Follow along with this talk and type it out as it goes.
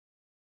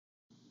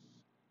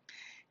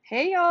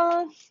Hey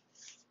y'all.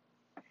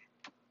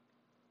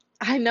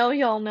 I know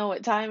y'all know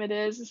what time it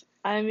is.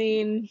 I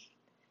mean,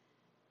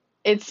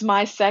 it's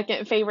my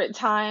second favorite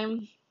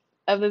time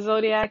of the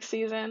zodiac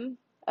season,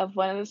 of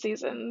one of the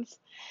seasons.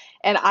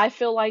 And I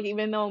feel like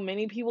even though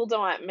many people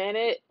don't admit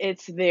it,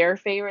 it's their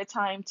favorite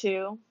time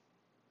too.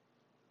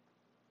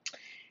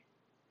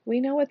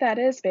 We know what that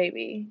is,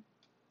 baby.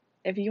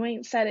 If you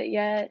ain't said it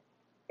yet,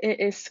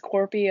 it is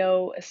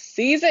Scorpio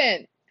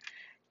season.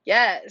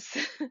 Yes.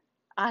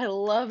 I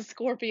love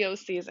Scorpio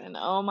season.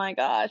 Oh my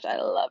gosh, I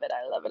love it.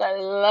 I love it. I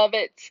love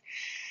it.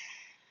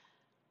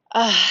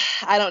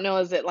 I don't know,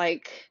 is it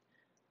like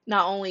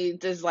not only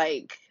does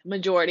like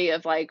majority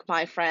of like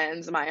my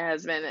friends, my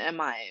husband and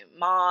my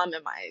mom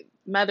and my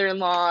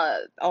mother-in-law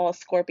all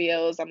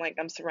Scorpios.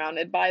 I'm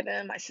surrounded by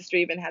them. My sister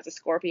even has a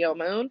Scorpio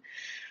moon.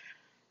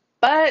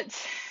 But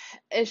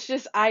it's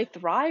just I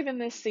thrive in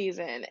this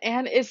season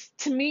and it's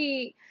to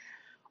me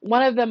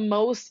one of the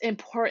most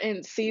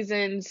important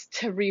seasons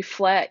to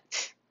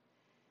reflect,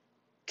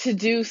 to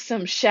do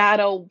some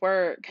shadow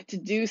work, to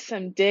do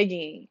some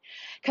digging.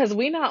 Because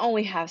we not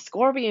only have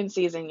Scorpion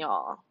season,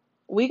 y'all,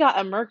 we got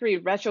a Mercury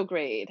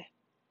retrograde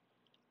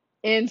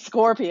in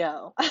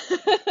Scorpio.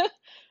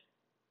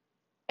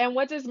 And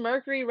what does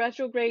Mercury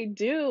retrograde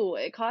do?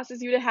 It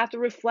causes you to have to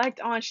reflect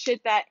on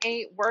shit that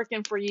ain't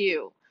working for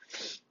you.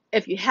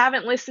 If you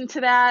haven't listened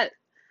to that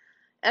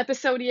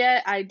episode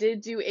yet, I did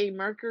do a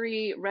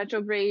Mercury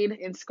retrograde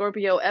in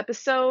Scorpio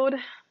episode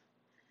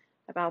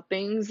about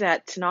things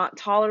that to not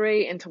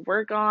tolerate and to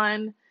work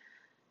on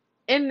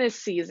in this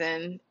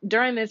season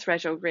during this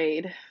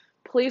retrograde.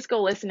 Please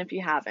go listen if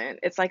you haven't.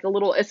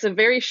 It's a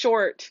very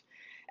short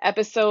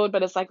episode,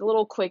 but it's like a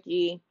little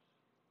quickie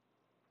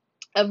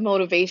of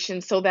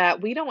motivation so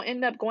that we don't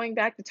end up going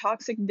back to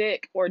toxic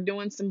dick or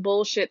doing some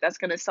bullshit that's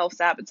going to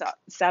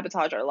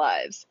sabotage our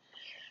lives.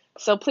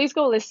 So please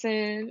go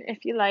listen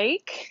if you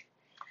like.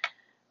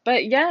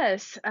 But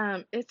yes,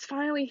 it's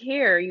finally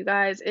here, you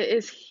guys. It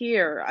is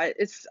here.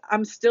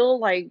 I'm still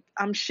like,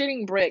 I'm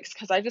shitting bricks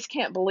because I just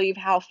can't believe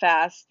how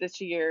fast this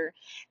year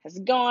has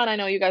gone. I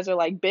know you guys are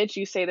like, bitch,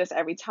 you say this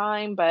every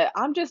time, but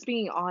I'm just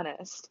being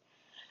honest.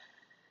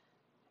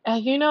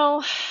 You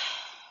know,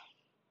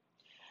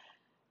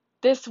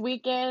 this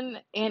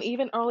weekend and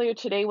even earlier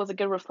today was a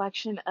good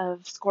reflection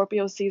of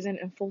Scorpio season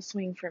in full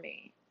swing for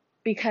me.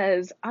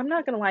 Because I'm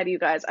not going to lie to you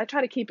guys, I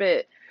try to keep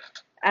it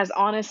as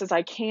honest as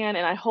I can,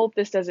 and I hope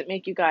this doesn't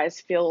make you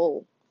guys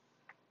feel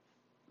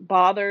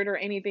bothered or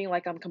anything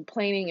like I'm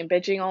complaining and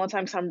bitching all the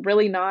time. So I'm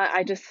really not.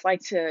 I just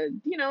like to,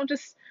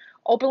 just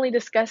openly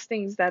discuss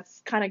things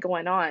that's kind of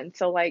going on.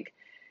 So like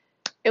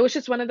it was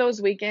just one of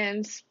those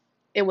weekends.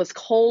 It was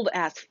cold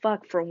as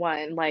fuck for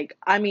one. Like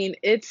I mean,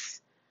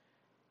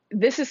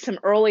 this is some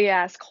early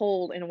ass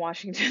cold in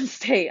Washington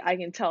State, I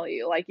can tell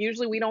you. Like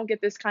usually we don't get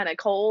this kind of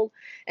cold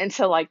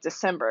until like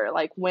December,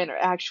 like winter,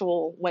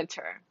 actual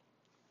winter.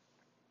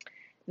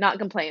 Not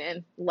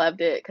complaining.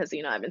 Loved it because,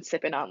 I've been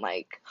sipping on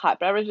like hot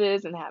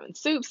beverages and having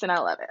soups and I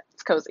love it.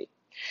 It's cozy.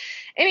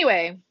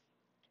 Anyway,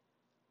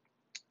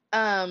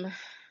 um,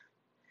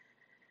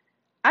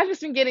 I've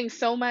just been getting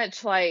so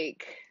much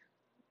like,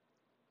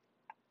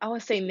 I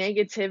would say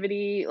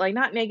negativity, like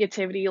not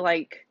negativity,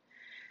 like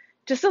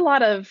just a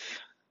lot of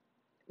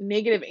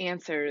negative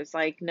answers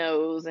like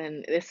no's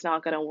and it's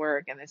not gonna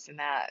work and this and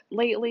that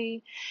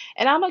lately.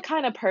 And I'm a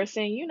kind of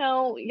person,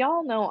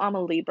 y'all know I'm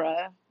a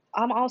Libra.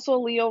 I'm also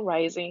a Leo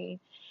rising.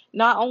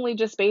 Not only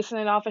just basing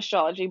it off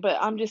astrology, but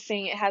I'm just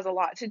saying it has a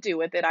lot to do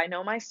with it. I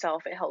know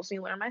myself. It helps me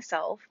learn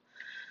myself.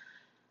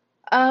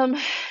 Um,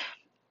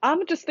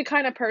 I'm just the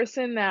kind of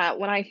person that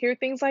when I hear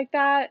things like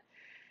that,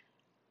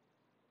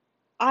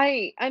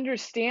 I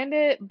understand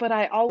it, but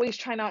I always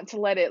try not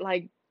to let it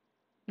like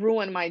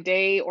ruin my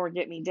day or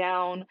get me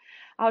down.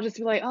 I'll just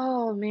be like,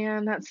 oh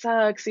man, that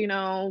sucks.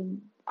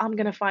 I'm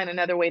going to find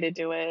another way to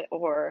do it.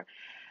 Or,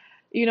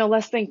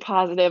 let's think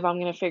positive. I'm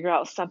going to figure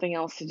out something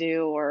else to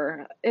do.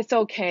 Or it's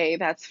okay.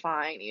 That's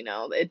fine.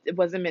 It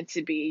wasn't meant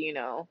to be,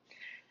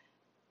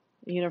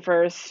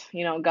 universe,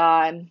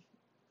 God,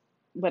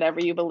 whatever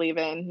you believe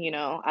in.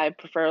 I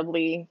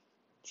preferably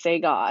say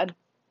God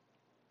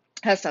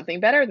has something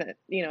better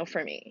than,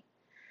 for me.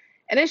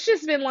 And it's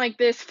just been like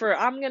this for,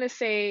 I'm going to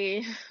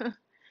say,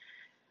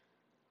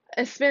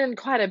 it's been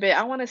quite a bit.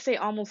 I want to say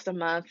almost a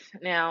month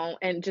now,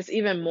 and just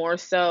even more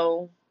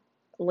so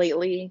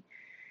lately.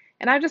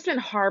 And I've just been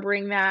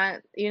harboring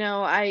that.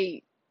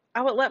 I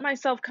would let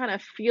myself kind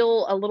of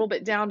feel a little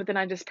bit down, but then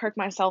I just perk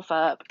myself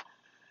up.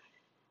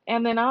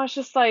 And then I was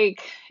just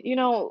like,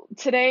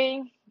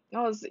 today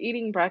I was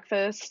eating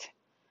breakfast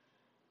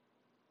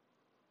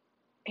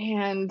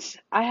and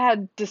I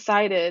had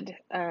decided,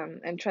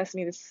 and trust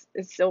me, this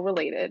is still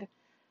related,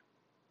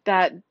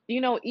 that,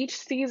 each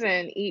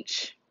season,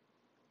 each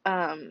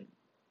um,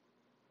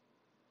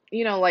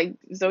 like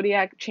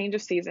zodiac change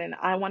of season,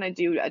 I want to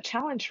do a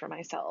challenge for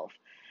myself.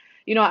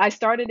 I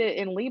started it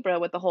in Libra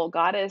with the whole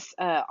goddess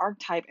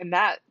archetype, and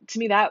that to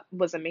me that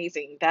was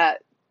amazing.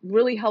 That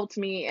really helped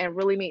me and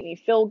really made me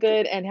feel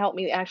good and helped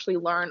me actually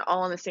learn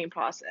all in the same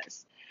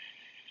process.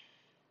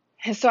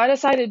 And so I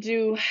decided to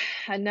do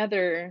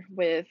another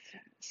with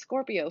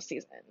Scorpio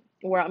season,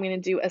 where I'm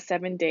going to do a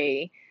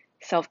 7-day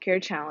self-care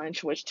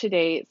challenge, which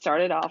today it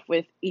started off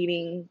with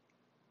eating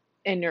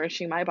and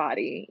nourishing my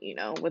body,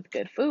 with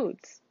good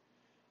foods.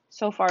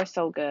 So far,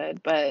 so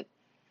good. But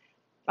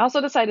I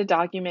also decided to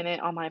document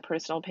it on my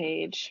personal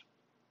page.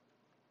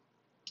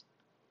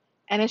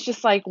 And it's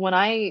just like when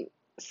I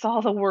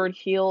saw the word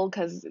heal,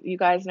 because you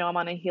guys know I'm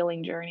on a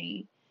healing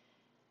journey,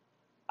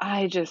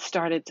 I just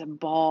started to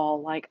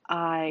bawl. Like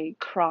I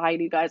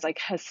cried, you guys, like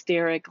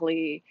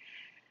hysterically,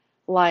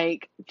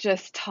 like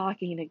just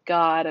talking to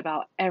God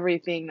about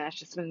everything that's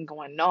just been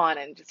going on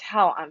and just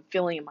how I'm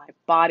feeling in my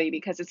body.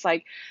 Because it's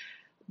like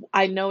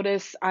I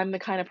notice I'm the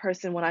kind of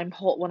person when I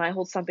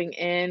hold something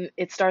in,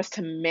 it starts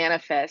to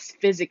manifest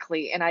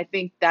physically, and I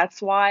think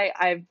that's why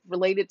I've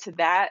related to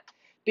that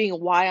being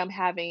why I've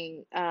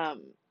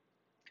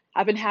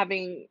been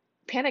having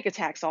panic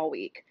attacks all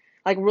week,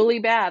 like really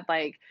bad,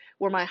 like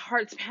where my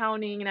heart's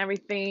pounding and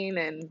everything,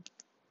 and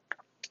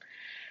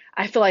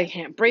I feel like I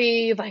can't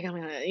breathe, like I'm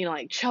gonna,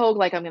 like choke,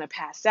 like I'm gonna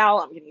pass out,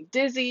 I'm getting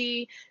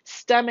dizzy,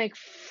 stomach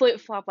flip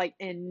flop, like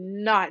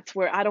in knots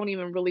where I don't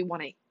even really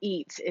want to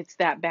eat. It's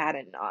that bad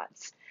in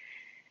knots.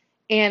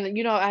 And,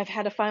 I've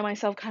had to find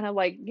myself kind of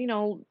like,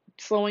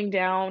 slowing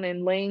down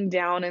and laying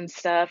down and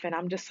stuff. And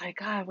I'm just like,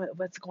 God,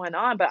 what's going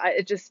on? But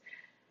it's just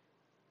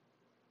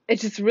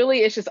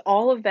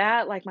all of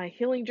that. Like my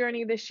healing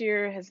journey this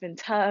year has been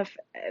tough,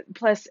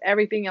 plus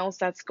everything else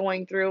that's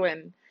going through.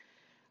 And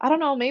I don't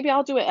know, maybe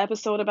I'll do an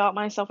episode about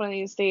myself one of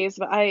these days.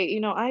 But I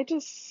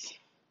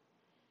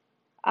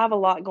have a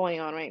lot going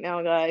on right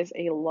now, guys,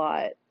 a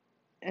lot.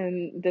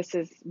 And this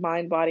is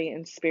mind, body,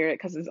 and spirit,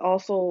 because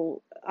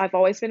I've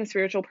always been a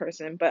spiritual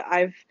person, but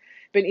I've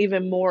been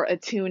even more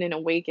attuned and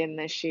awakened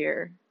this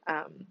year,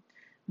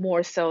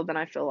 more so than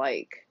I feel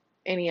like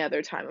any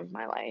other time of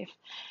my life.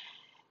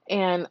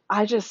 And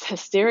I just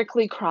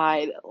hysterically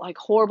cried, like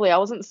horribly. I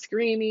wasn't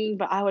screaming,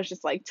 but I was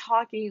just like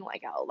talking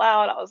like out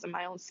loud. I was in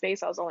my own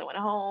space. I was the only one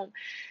at home.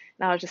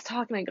 And I was just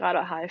talking to God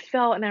about how I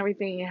felt and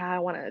everything, and how I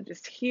want to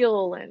just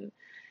heal, and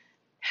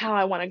how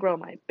I want to grow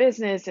my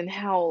business, and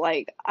how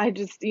like I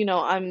just,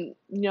 I'm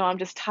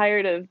just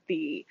tired of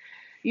the,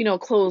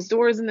 closed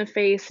doors in the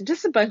face, and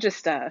just a bunch of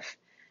stuff.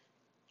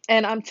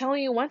 And I'm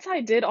telling you, once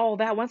I did all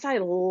that, once I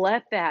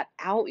let that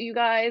out, you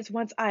guys,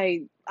 once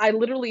I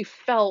literally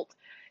felt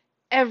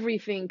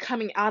everything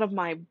coming out of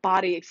my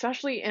body,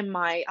 especially in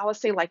I would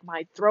say like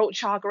my throat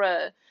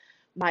chakra,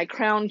 my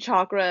crown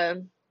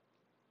chakra,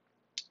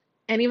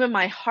 and even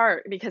my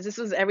heart, because this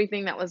was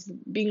everything that was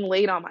being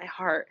laid on my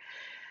heart.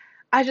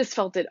 I just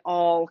felt it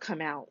all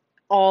come out,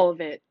 all of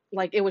it.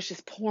 Like it was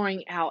just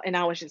pouring out, and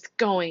I was just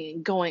going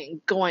and going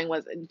and going.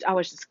 I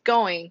was just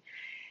going,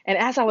 and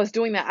as I was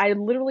doing that, I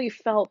literally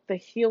felt the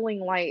healing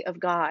light of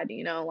God.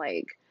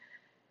 Like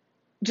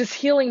just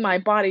healing my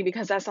body,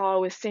 because that's all I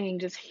was saying.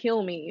 Just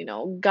heal me,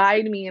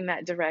 guide me in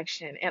that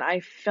direction. And I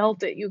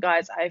felt it, you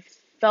guys. I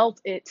felt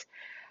it.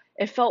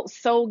 It felt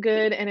so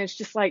good, and it's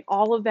just like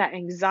all of that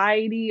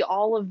anxiety,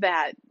 all of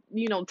that,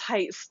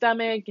 tight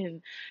stomach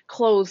and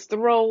closed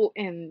throat,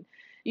 and,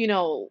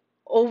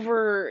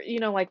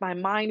 like my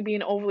mind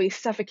being overly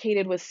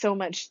suffocated with so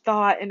much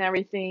thought and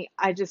everything.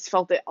 I just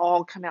felt it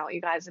all come out,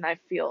 you guys, and I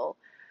feel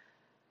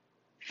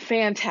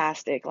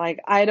fantastic. Like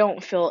I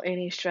don't feel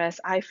any stress.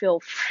 I feel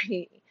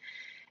free.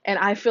 And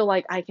I feel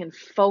like I can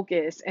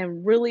focus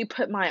and really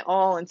put my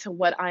all into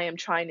what I am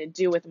trying to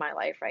do with my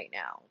life right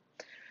now.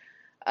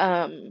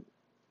 Um,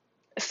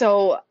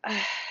 So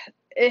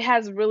it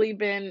has really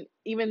been,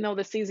 even though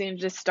the season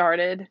just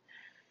started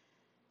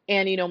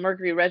and,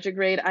 Mercury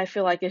retrograde, I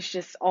feel like it's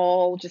just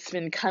all just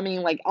been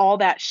coming, like all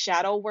that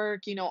shadow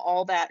work,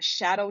 all that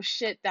shadow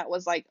shit that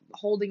was like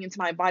holding into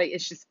my body.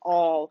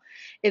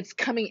 It's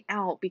coming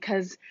out,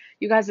 because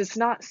you guys, it's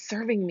not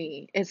serving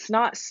me. It's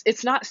not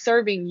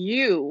serving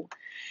you.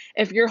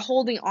 If you're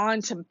holding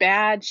on to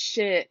bad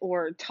shit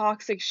or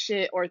toxic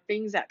shit or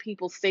things that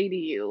people say to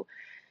you,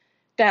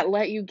 that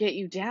let you get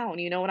you down.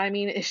 You know what I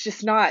mean? It's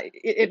just not,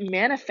 it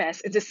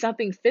manifests into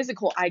something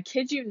physical. I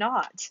kid you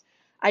not.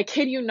 I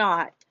kid you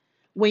not.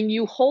 When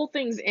you hold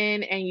things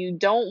in and you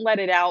don't let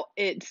it out,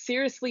 it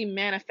seriously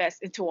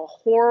manifests into a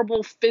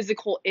horrible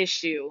physical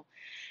issue,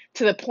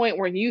 to the point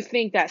where you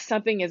think that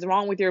something is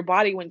wrong with your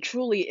body, when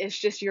truly it's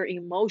just your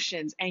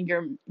emotions and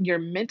your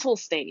mental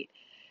state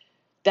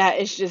that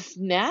is just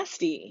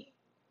nasty.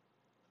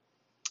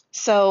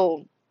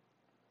 So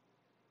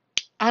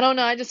I don't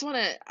know. I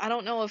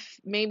don't know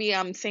if maybe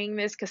I'm saying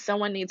this because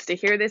someone needs to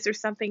hear this or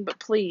something, but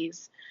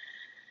please,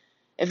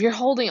 if you're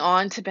holding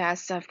on to bad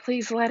stuff,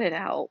 please let it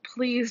out.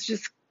 Please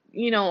just,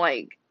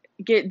 like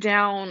get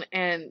down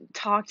and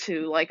talk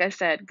to, like I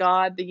said,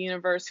 God, the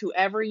universe,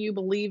 whoever you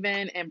believe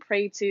in and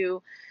pray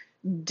to,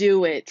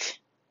 do it,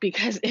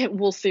 because it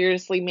will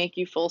seriously make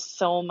you feel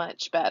so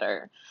much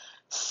better.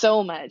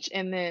 So much.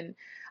 And then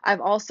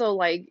I've also,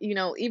 like,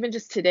 even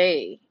just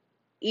today,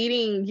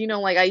 eating,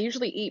 like I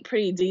usually eat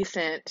pretty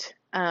decent,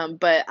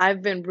 but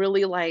I've been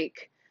really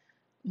like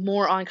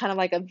more on kind of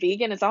like a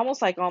vegan. It's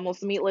almost like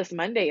almost meatless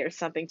Monday or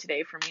something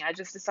today for me. I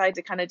just decided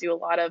to kind of do a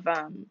lot of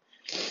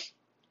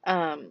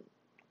um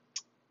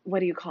what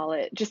do you call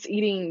it? Just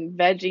eating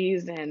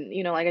veggies, and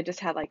like I just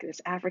had like this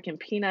African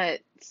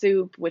peanut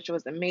soup, which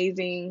was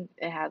amazing.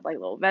 It had like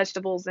little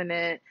vegetables in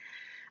it.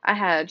 I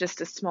had just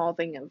a small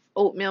thing of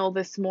oatmeal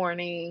this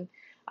morning.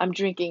 I'm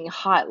drinking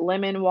hot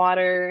lemon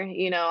water.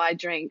 I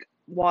drink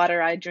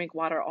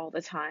water all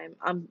the time.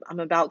 I'm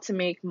about to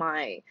make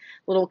my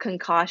little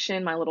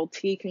concoction, my little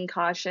tea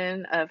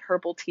concoction of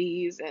herbal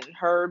teas and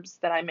herbs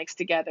that I mix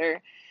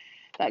together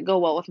that go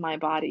well with my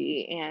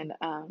body. And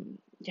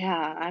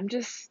yeah,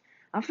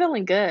 I'm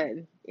feeling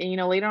good.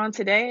 And later on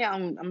today,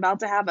 I'm about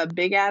to have a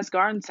big ass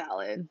garden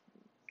salad.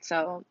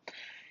 So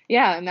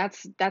yeah, and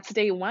that's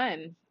day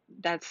one.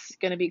 That's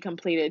going to be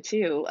completed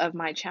too of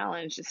my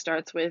challenge. It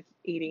starts with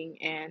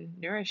eating and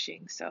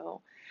nourishing.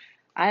 So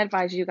I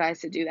advise you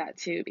guys to do that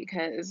too,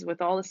 because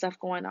with all the stuff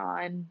going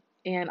on,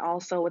 and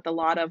also with a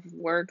lot of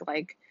work,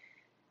 like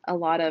a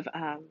lot of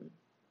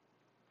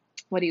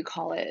what do you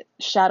call it,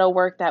 shadow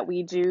work that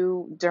we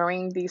do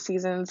during these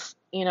seasons,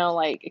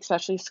 like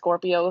especially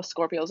Scorpio.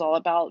 Scorpio's all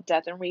about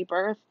death and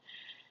rebirth.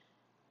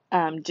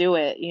 Do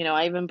it.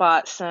 I even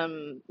bought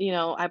some,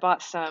 I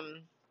bought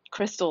some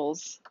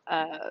crystals,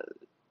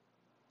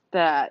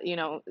 that,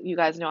 you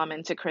guys know I'm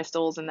into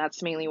crystals, and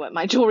that's mainly what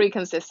my jewelry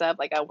consists of.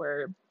 Like I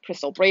wear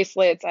crystal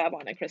bracelets, I have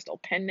on a crystal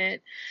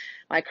pendant.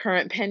 My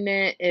current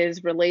pendant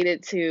is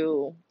related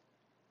to,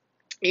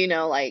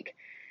 like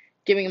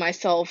giving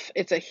myself,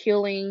 it's a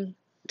healing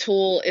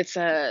tool.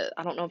 I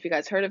don't know if you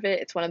guys heard of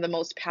it. It's one of the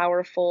most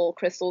powerful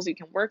crystals you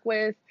can work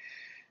with.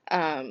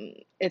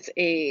 It's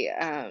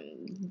a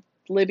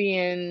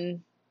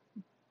Libyan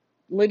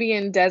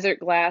desert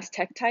glass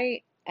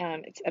tektite.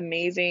 It's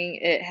amazing.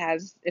 It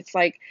has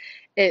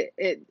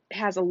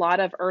a lot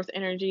of earth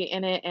energy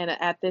in it, and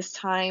at this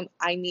time,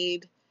 I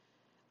need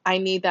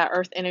that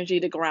earth energy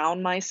to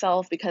ground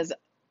myself, because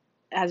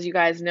as you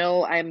guys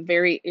know, I'm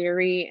very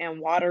airy and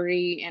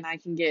watery, and I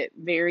can get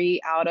very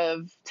out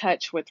of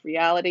touch with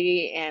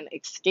reality and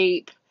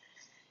escape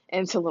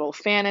into little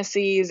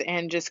fantasies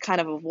and just kind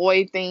of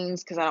avoid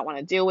things because I don't want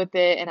to deal with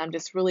it, and I'm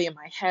just really in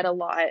my head a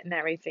lot and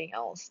everything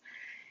else.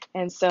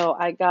 And so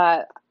I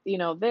got,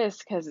 this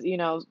because,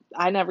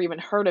 I never even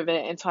heard of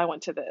it until I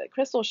went to the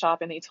crystal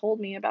shop and they told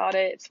me about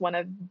it. It's one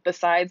of,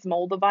 besides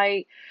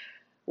moldavite,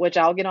 which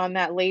I'll get on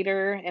that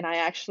later. And I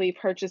actually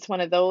purchased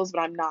one of those,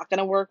 but I'm not going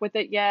to work with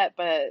it yet.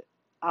 But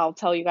I'll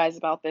tell you guys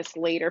about this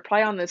later,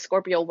 probably on the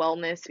Scorpio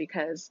Wellness,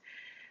 because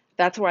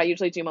that's where I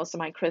usually do most of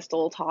my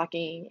crystal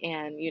talking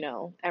and,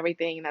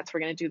 everything. That's where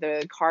we're going to do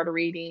the card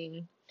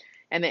reading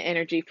and the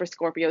energy for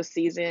Scorpio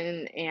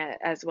season, and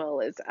as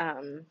well as,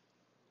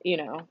 you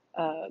know,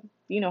 uh,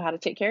 how to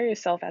take care of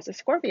yourself as a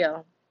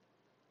Scorpio.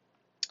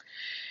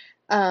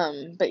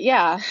 But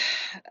yeah,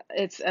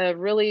 it's a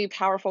really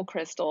powerful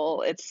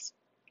crystal. It's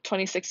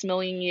 26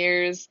 million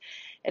years.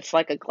 It's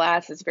like a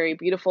glass. It's very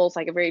beautiful. It's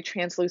like a very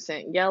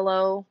translucent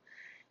yellow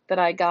that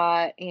I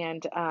got.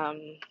 And,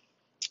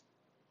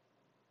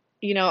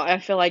 I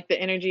feel like the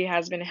energy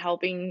has been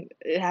helping.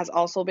 It has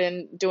also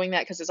been doing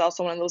that because it's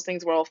also one of those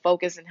things where it'll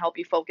focus and help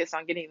you focus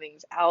on getting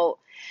things out.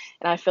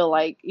 And I feel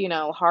like,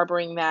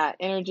 harboring that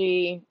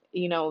energy,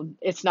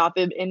 it's not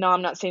and no,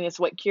 I'm not saying it's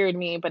what cured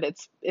me, but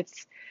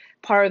it's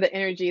part of the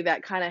energy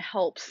that kind of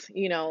helps,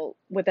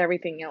 with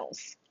everything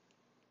else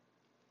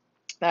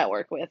that I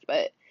work with.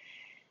 But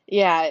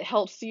yeah, it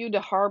helps you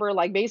to harbor,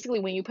 like basically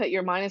when you put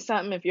your mind in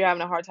something, if you're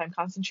having a hard time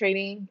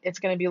concentrating, it's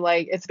going to be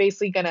like, it's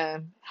basically going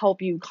to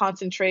help you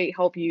concentrate,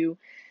 help you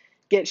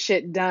get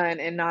shit done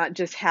and not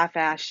just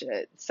half-ass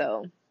shit.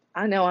 So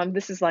I know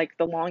this is like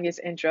the longest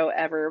intro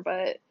ever,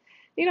 but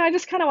I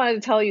just kind of wanted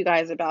to tell you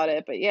guys about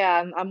it. But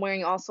yeah, I'm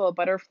wearing also a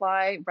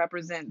butterfly,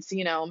 represents,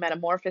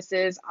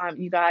 metamorphosis.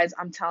 You guys,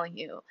 I'm telling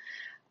you,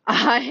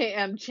 I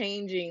am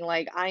changing.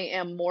 Like I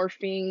am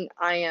morphing.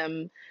 I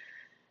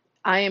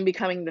am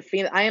becoming the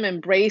phoenix. I am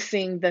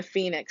embracing the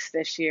phoenix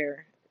this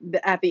year.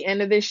 At the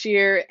end of this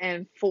year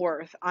and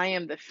forth, I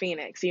am the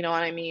phoenix. You know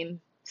what I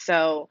mean?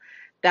 So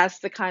that's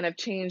the kind of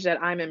change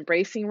that I'm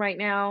embracing right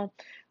now.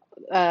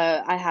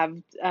 I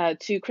have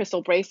two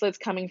crystal bracelets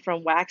coming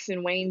from Wax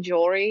and Wayne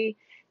Jewelry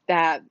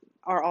that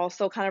are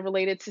also kind of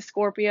related to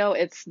Scorpio.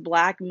 It's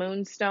black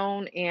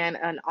moonstone and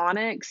an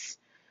onyx.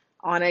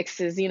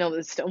 Onyx is,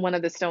 one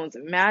of the stones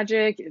of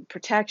magic,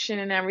 protection,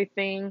 and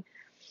everything.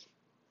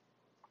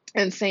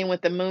 And same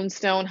with the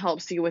moonstone,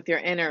 helps you with your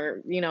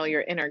inner,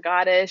 your inner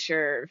goddess,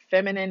 your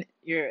feminine,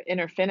 your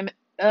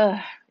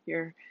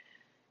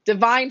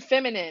divine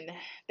feminine.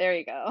 There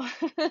you go.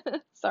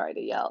 Sorry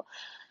to yell.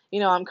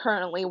 I'm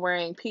currently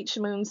wearing peach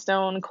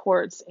moonstone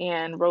quartz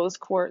and rose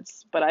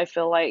quartz, but I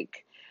feel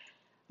like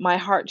my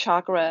heart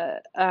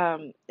chakra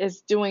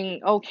is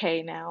doing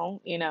okay now.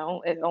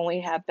 It only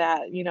had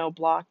that,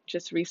 block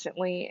just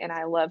recently, and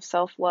I love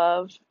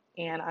self-love,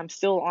 and I'm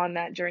still on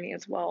that journey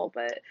as well,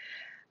 but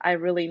I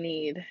really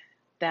need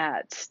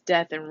that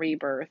death and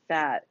rebirth,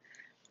 that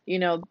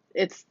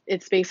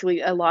it's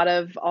basically a lot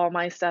of all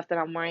my stuff that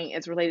I'm wearing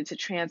is related to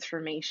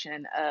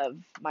transformation of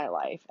my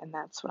life, and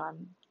that's what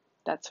I'm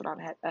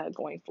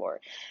going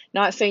for.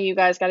 Not saying you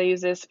guys got to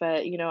use this,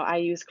 but I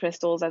use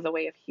crystals as a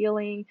way of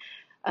healing.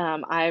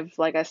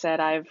 Like I said,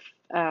 I've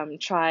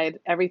tried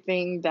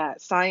everything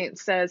that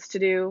science says to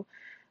do,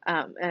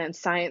 and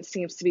science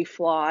seems to be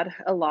flawed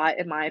a lot,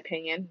 in my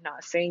opinion.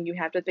 Not saying you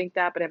have to think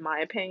that, but in my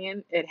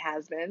opinion, it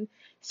has been.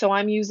 So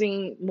I'm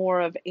using more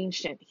of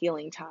ancient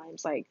healing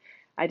times. Like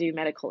I do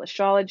medical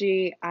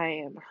astrology,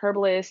 I am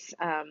herbalist,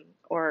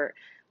 or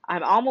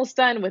I'm almost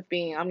done with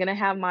being. I'm gonna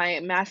have my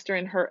master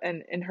in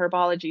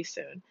herbology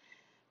soon,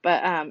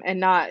 but and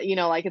not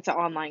like it's an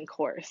online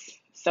course,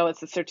 so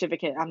it's a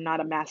certificate. I'm not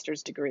a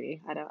master's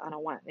degree. I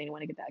don't want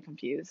anyone to get that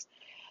confused.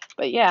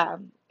 But yeah,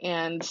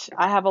 and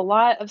I have a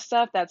lot of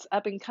stuff that's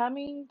up and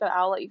coming that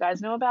I'll let you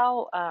guys know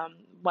about.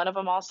 One of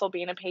them also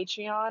being a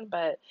Patreon,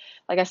 but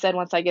like I said,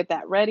 once I get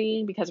that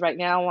ready, because right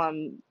now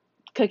I'm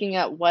cooking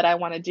up what I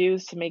want to do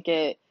to make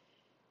it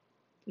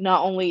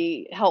not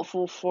only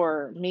helpful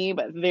for me,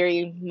 but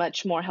very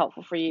much more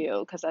helpful for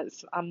you, because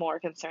I'm more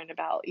concerned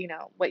about,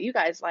 what you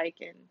guys like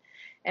and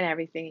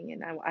everything.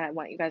 And I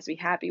want you guys to be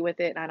happy with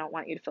it. And I don't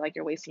want you to feel like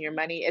you're wasting your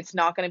money. It's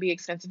not going to be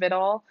expensive at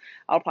all.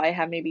 I'll probably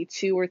have maybe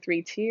 2 or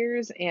 3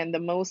 tiers, and the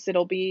most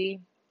it'll be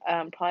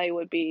probably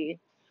would be,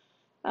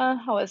 I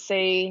would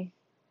say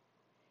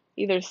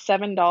either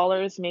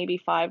 $7, maybe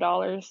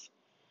 $5.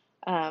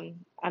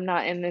 I'm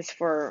not in this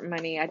for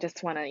money. I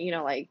just want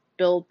to, like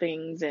build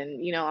things,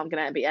 and, I'm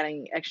going to be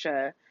adding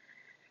extra,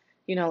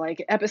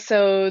 like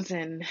episodes,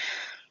 and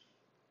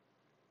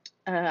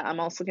I'm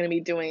also going to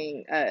be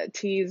doing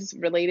teas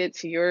related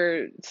to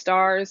your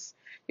stars,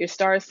 your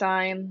star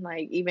sign,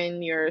 like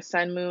even your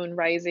sun, moon,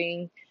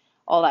 rising,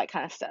 all that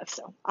kind of stuff.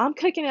 So I'm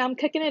cooking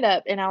it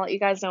up, and I'll let you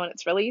guys know when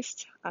it's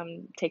released.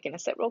 I'm taking a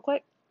sip real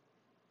quick.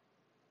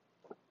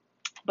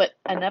 But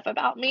enough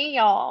about me,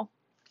 y'all.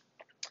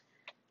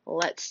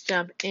 Let's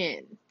jump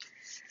in.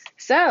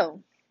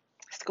 So,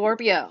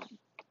 Scorpio,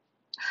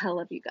 I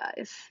love you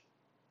guys.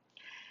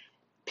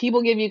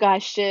 People give you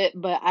guys shit,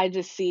 but I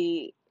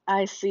see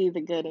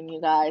the good in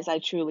you guys. I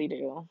truly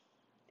do.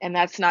 And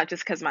that's not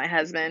just because my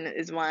husband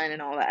is one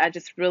and all that. I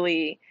just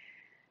really,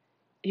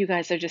 you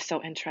guys are just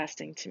so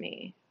interesting to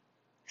me.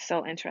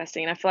 So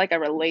interesting. And I feel like I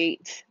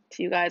relate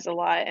to you guys a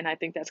lot. And I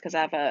think that's because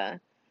I have a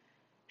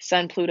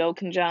Sun Pluto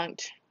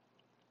conjunct.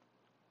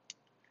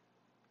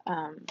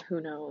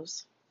 Who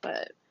knows?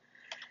 But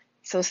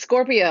so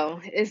Scorpio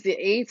is the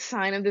 8th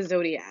sign of the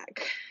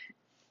zodiac.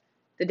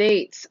 The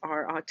dates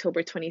are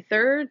October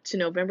 23rd to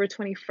November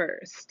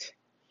 21st.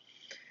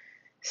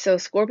 So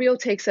Scorpio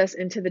takes us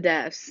into the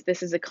depths.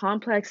 This is a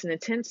complex and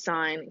intense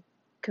sign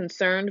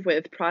concerned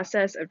with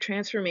process of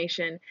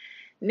transformation.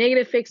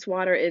 Negative fixed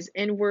water is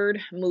inward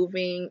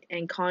moving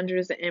and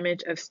conjures the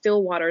image of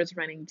still waters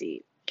running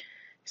deep.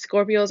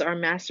 Scorpios are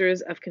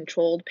masters of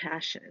controlled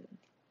passion.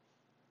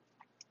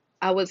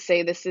 I would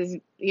say this is,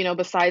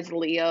 besides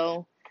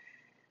Leo,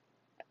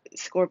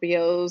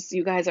 Scorpios,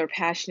 you guys are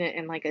passionate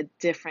in like a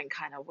different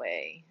kind of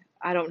way.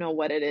 I don't know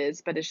what it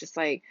is, but it's just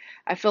like,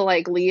 I feel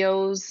like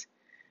Leos,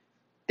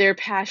 they're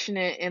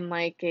passionate in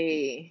like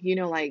a,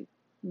 like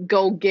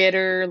go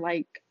getter,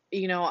 like,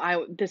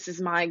 this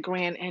is my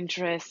grand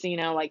interest,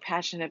 like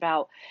passionate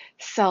about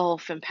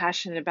self and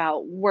passionate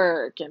about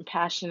work and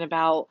passionate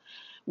about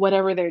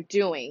whatever they're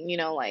doing,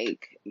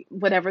 like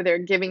whatever they're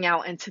giving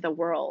out into the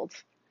world.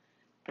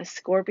 The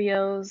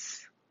Scorpios,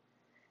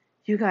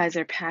 you guys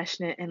are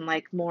passionate in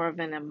like more of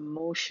an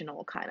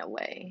emotional kind of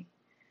way.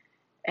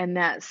 And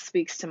that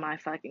speaks to my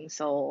fucking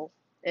soul.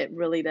 It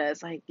really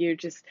does. Like you're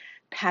just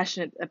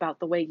passionate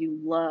about the way you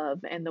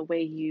love and the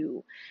way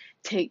you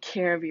take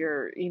care of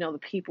your, the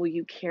people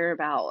you care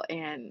about,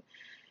 and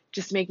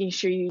just making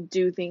sure you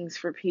do things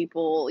for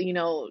people,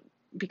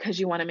 because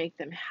you want to make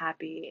them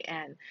happy,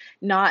 and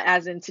not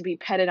as in to be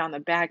petted on the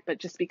back, but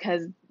just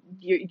because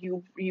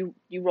you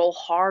roll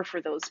hard for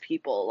those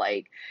people.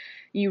 Like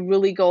you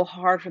really go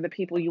hard for the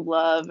people you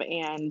love,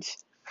 and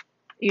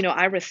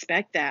I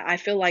respect that. I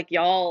feel like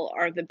y'all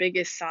are the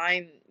biggest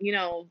sign,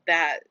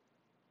 that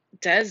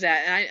does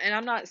that. And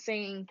I'm not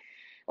saying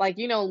like,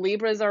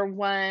 Libras are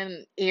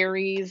one,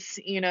 Aries,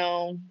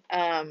 even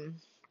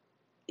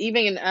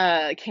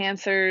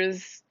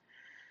Cancers,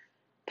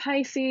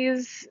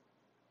 Pisces.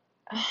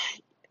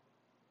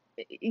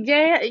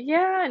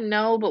 Yeah,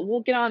 no, but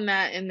we'll get on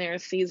that in their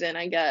season,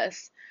 I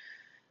guess.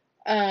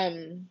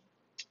 Um,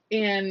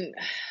 and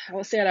I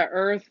would say out of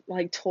Earth,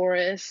 like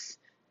Taurus,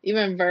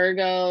 even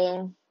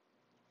Virgo,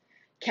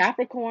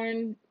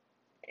 Capricorn,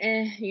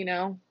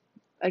 again,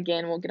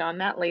 we'll get on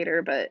that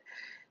later, but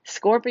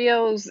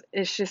Scorpios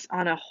is just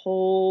on a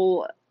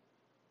whole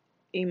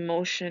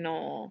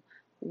emotional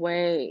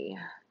way,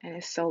 and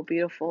it's so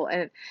beautiful.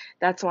 And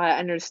that's why I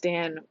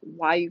understand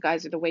why you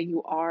guys are the way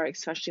you are,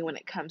 especially when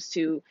it comes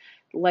to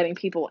letting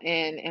people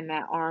in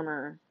that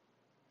armor,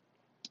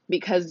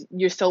 because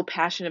you're so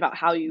passionate about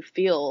how you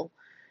feel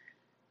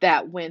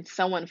that when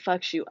someone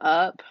fucks you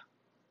up,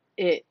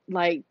 it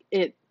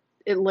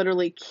it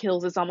literally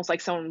kills. It's almost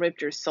like someone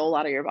ripped your soul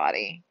out of your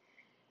body.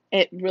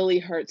 It really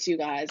hurts you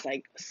guys,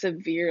 like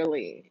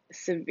severely,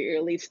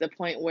 severely, to the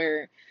point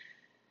where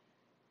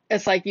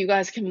it's like you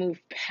guys can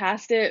move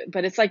past it,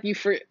 but it's like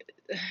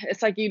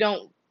you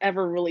don't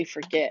ever really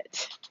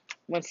forget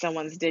when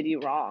someone's did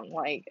you wrong.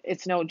 Like,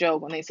 it's no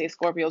joke when they say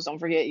Scorpios don't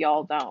forget,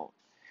 y'all don't.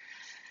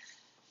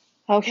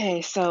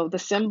 Okay, so the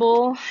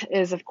symbol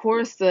is, of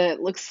course,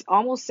 it looks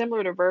almost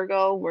similar to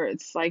Virgo, where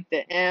it's like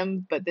the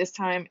M, but this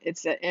time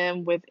it's an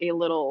M with a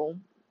little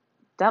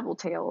devil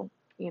tail,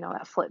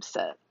 that flips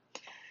it.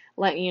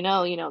 Letting you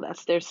know,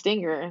 that's their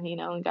stinger, and you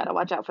gotta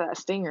watch out for that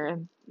stinger.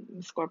 And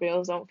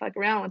Scorpios don't fuck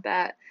around with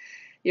that.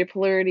 Your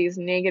polarity is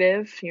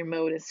negative, your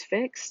mode is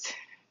fixed,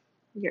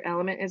 your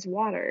element is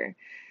water.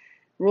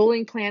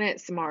 Ruling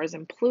planets, Mars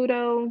and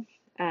Pluto.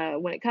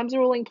 When it comes to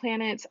ruling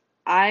planets,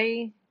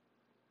 I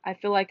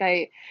feel like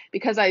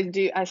because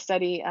I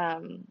study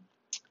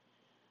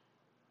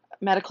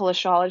medical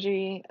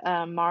astrology.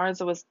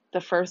 Mars was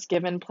the first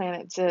given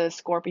planet to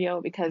Scorpio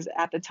because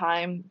at the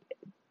time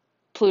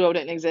Pluto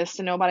didn't exist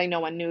to nobody.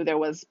 No one knew there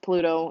was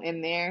Pluto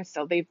in there.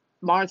 So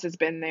Mars has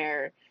been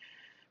their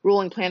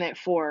ruling planet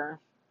for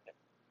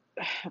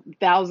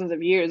thousands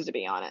of years, to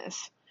be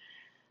honest.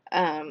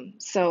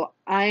 So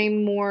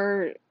I'm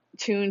more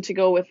tuned to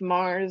go with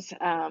Mars.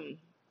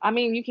 I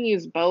mean, you can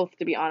use both,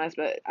 to be honest,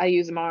 but I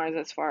use Mars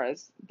as far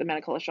as the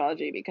medical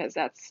astrology because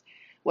that's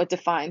what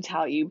defines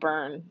how you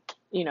burn,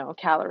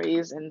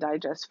 calories and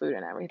digest food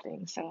and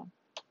everything. So,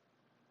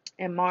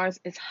 and Mars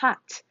is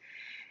hot.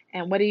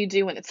 And what do you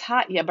do when it's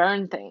hot? You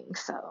burn things.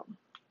 So,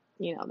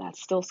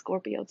 that's still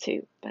Scorpio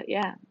too. But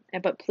yeah,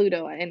 but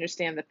Pluto, I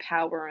understand the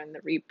power and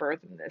the rebirth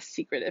and the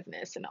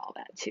secretiveness and all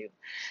that too.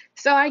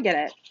 So I get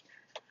it.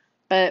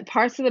 But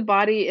parts of the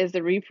body is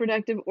the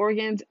reproductive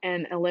organs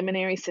and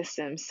eliminatory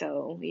system.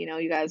 So,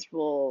 you guys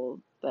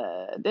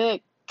the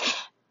dick,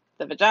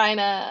 the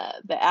vagina,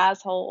 the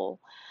asshole.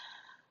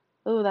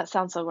 Oh, that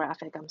sounds so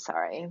graphic. I'm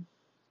sorry.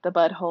 The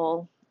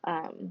butthole.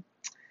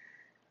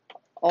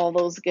 All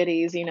those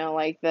goodies,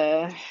 like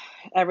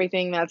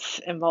everything that's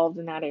involved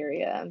in that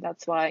area.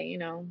 That's why,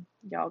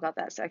 y'all got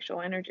that sexual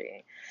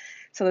energy.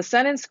 So the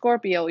sun in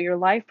Scorpio, your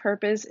life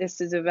purpose is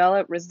to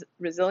develop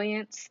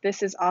resilience.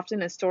 This is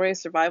often a story of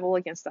survival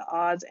against the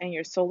odds, and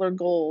your solar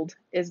gold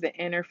is the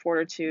inner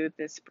fortitude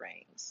this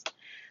brings.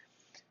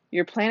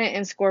 Your planet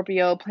in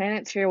Scorpio,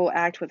 planets here will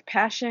act with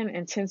passion,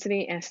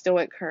 intensity, and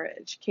stoic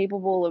courage,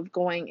 capable of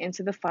going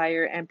into the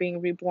fire and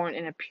being reborn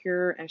in a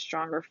pure and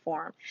stronger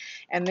form.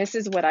 And this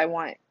is what I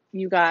want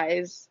you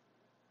guys,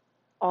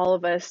 all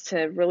of us,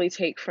 to really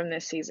take from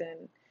this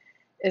season,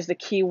 is the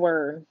key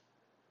word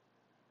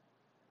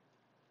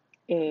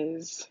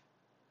is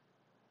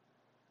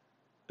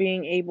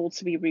being able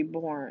to be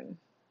reborn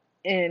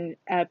in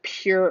a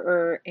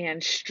purer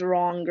and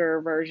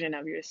stronger version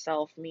of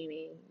yourself,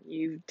 meaning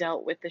you've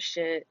dealt with the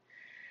shit,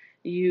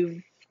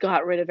 you've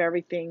got rid of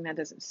everything that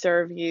doesn't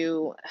serve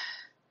you.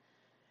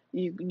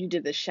 You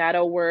did the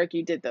shadow work,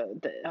 you did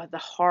the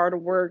hard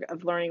work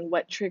of learning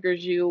what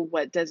triggers you,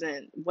 what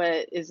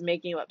is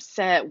making you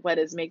upset, what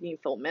is making you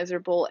feel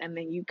miserable, and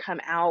then you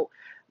come out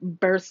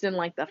bursting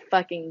like the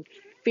fucking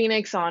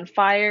phoenix on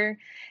fire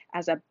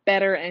as a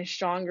better and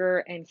stronger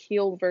and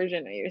healed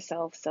version of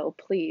yourself. So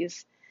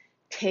please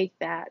take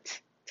that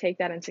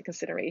into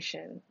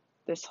consideration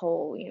this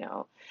whole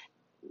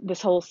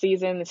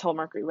season, this whole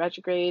Mercury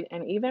retrograde,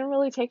 and even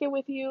really take it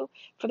with you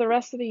for the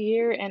rest of the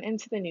year and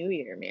into the new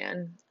year,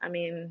 man. I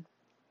mean,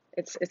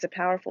 it's a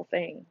powerful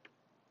thing.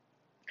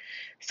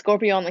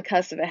 Scorpio on the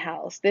cusp of a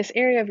house. This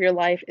area of your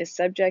life is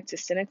subject to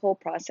cynical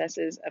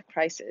processes of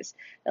crisis,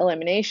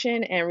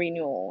 elimination, and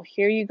renewal.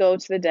 Here you go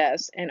to the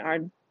depths and are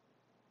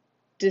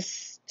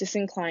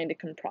disinclined to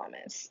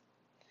compromise.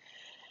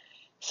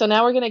 So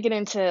now we're going to get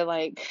into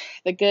like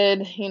the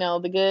good,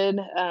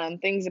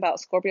 things about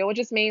Scorpio, which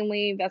is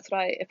mainly, that's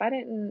why, if I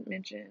didn't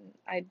mention,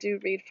 I do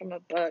read from a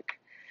book.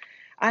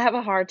 I have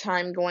a hard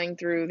time going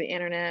through the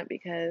internet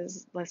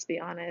because, let's be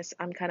honest,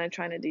 I'm kind of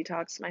trying to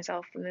detox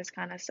myself from this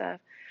kind of stuff.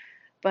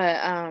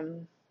 But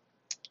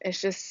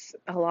it's just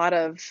a lot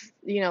of,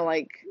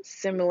 like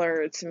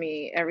similar to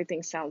me,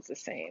 everything sounds the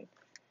same.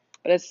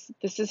 But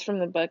this is from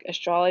the book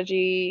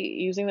Astrology,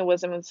 Using the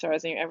Wisdom of the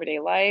Stars in Your Everyday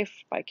Life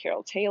by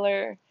Carol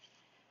Taylor.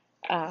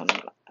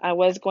 I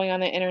was going on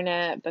the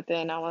internet, but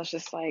then I was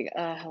just like,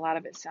 a lot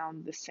of it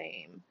sounds the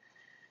same.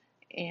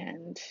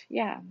 And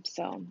yeah,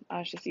 so I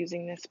was just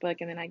using this book,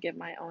 and then I give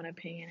my own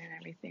opinion and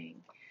everything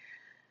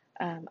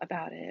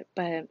about it.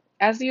 But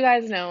as you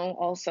guys know,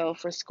 also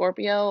for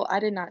Scorpio, I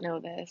did not know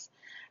this,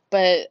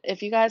 but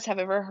if you guys have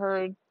ever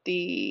heard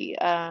the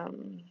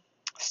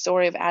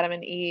story of Adam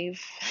and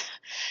Eve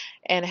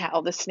and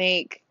how the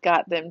snake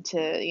got them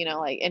to,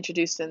 like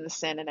introduce them to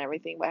sin and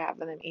everything by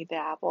having them eat the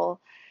apple.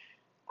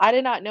 I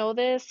did not know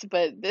this,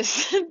 but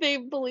they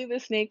believe the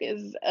snake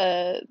is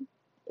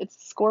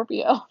it's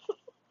Scorpio.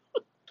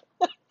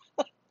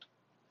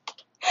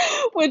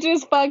 Which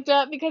is fucked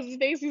up because it's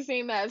basically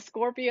saying that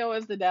Scorpio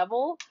is the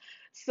devil.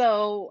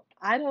 So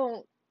I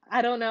don't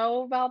I don't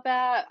know about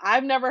that.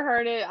 I've never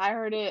heard it. I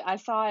heard it. I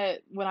saw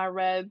it when I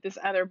read this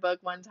other book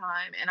one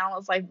time, and I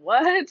was like,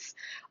 "What?" I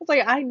was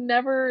like, "I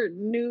never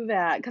knew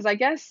that." Because I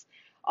guess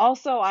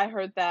also I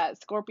heard that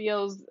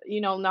Scorpios,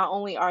 not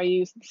only are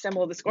you the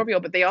symbol of the Scorpio,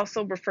 but they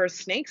also refer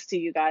snakes to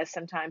you guys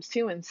sometimes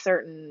too in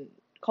certain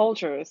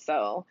cultures.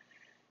 So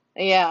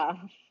yeah,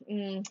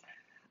 mm,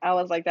 I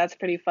was like, "That's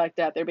pretty fucked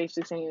up." They're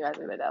basically saying you guys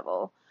are the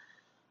devil.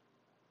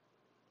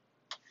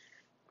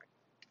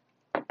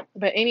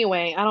 But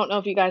anyway, I don't know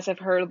if you guys have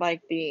heard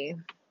like the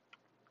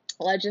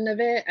legend of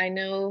it. I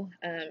know,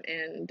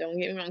 and don't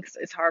get me wrong, 'cause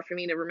it's hard for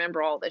me to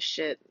remember all this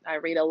shit. I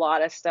read a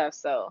lot of stuff,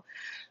 so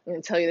I'm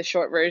gonna tell you the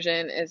short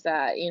version is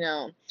that,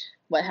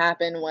 what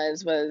happened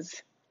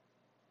was,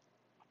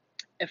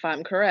 if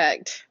I'm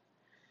correct,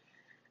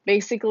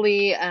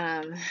 basically,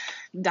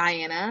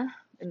 Diana,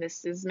 and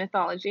this is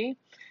mythology,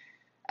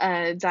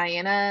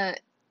 Diana,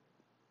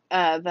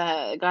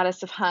 the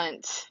goddess of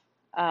hunt,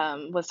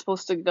 was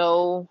supposed to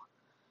go,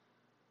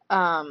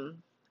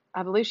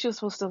 I believe she was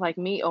supposed to like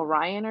meet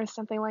Orion or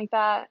something like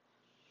that,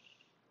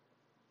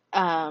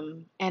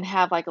 and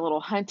have like a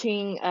little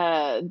hunting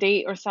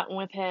date or something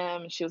with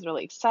him. She was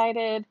really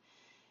excited.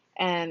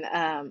 And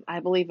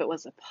I believe it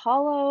was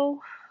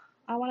Apollo,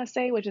 I want to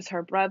say, which is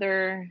her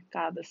brother,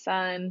 God the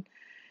Sun.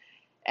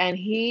 And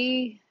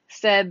he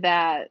said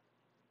that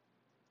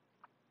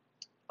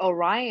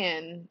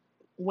Orion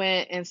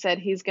went and said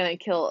he's gonna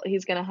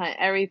hunt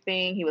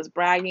everything. He was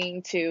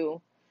bragging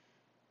to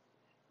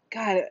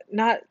God,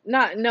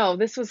 no,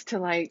 this was to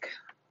like,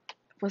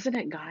 wasn't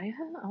it Gaia?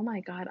 Oh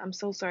my God, I'm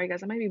so sorry,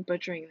 guys. I might be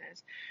butchering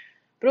this.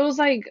 But it was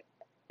like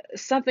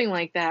something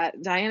like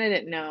that. Diana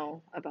didn't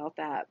know about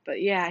that,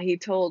 but yeah,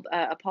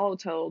 Apollo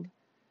told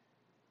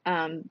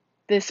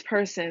this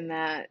person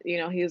that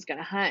he was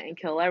gonna hunt and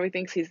kill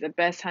everything 'cause he's the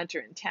best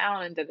hunter in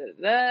town and da da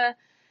da.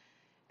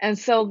 And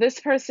so this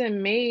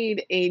person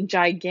made a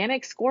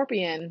gigantic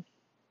scorpion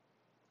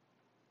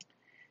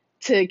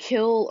to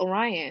kill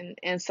Orion.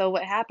 And so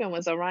what happened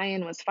was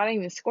Orion was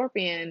fighting the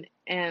scorpion,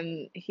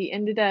 and he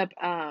ended up.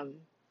 Oh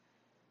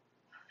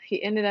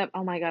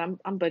my God,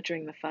 I'm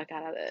butchering the fuck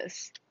out of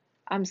this.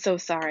 I'm so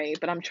sorry,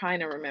 but I'm trying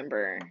to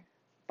remember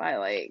by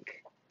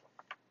like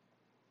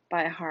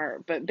by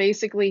heart. But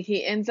basically,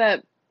 he ends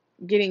up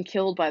getting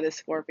killed by the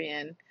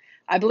scorpion.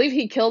 I believe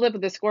he killed it,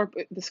 but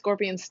the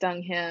scorpion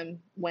stung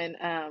him when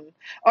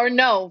or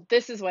no,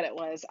 this is what it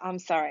was. I'm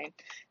sorry.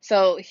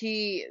 So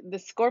the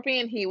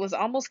scorpion, he was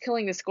almost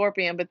killing the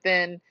scorpion, but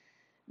then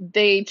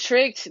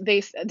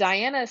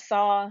Diana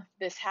saw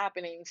this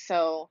happening,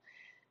 so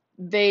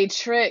they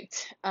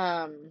tricked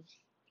her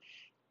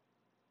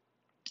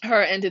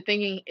into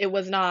thinking it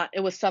was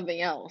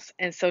something else.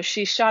 And so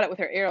she shot it with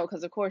her arrow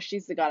because, of course,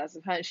 she's the goddess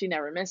of hunt. She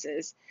never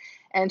misses.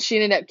 And she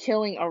ended up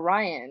killing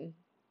Orion.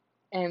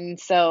 And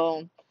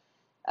so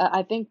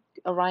I think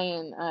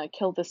Orion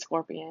killed the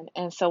scorpion.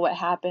 And so what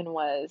happened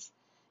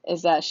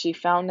is that she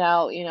found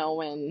out,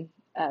 when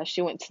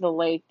she went to the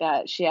lake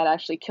that she had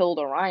actually killed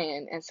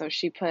Orion. And so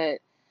she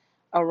put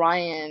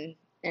Orion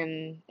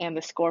and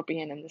the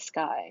scorpion in the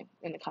sky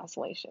in the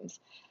constellations.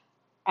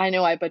 I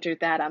know I butchered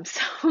that.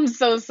 I'm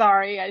so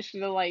sorry. I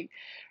should have like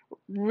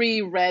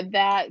reread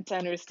that to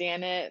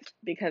understand it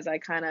because I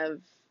kind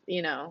of,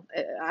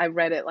 I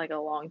read it like a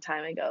long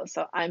time ago.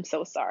 So I'm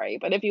so sorry.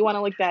 But if you want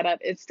to look that up,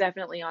 it's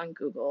definitely on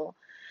Google.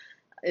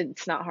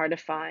 It's not hard to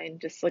find.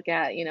 Just look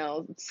at,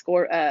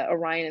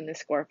 Orion and the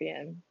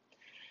Scorpion.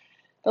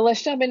 But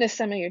let's jump into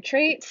some of your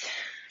traits.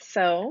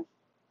 So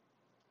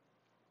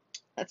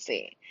let's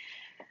see.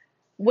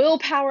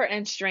 Willpower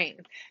and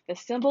strength. The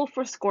symbol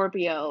for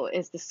Scorpio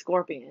is the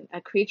scorpion,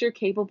 a creature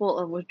capable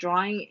of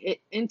withdrawing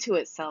it into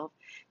itself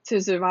to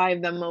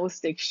survive the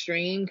most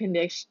extreme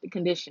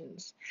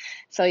conditions.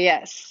 So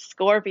yes,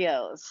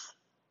 Scorpios.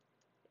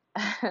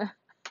 Oh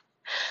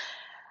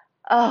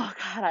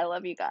God, I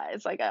love you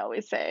guys, like I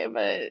always say.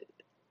 But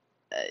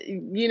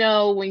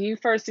when you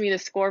first meet a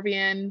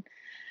scorpion,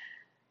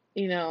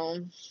 you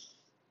know,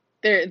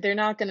 they're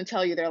not going to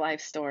tell you their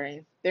life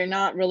story. They're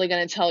not really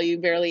going to tell you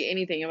barely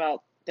anything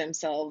about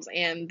themselves,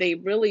 and they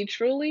really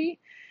truly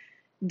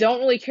don't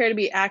really care to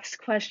be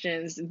asked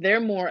questions. They're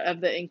more of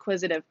the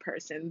inquisitive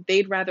person.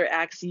 They'd rather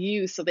ask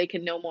you so they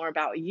can know more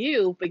about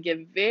you, but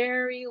give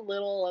very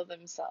little of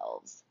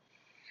themselves.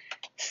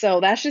 So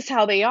that's just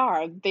how they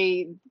are.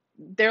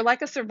 They're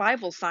like a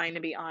survival sign, to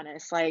be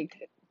honest.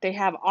 Like they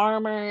have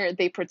armor,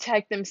 they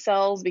protect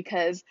themselves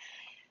because,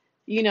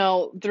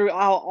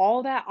 throughout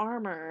all that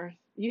armor,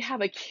 you have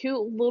a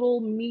cute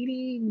little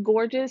meaty,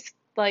 gorgeous,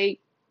 like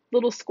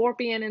little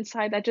scorpion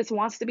inside that just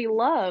wants to be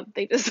loved.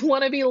 They just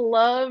want to be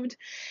loved,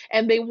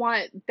 and they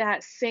want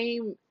that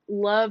same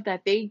love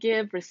that they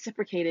give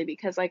reciprocated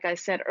because, like I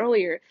said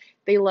earlier,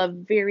 they love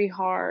very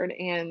hard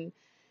and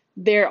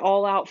they're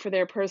all out for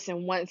their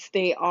person once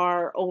they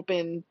are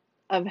open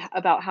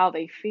about how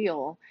they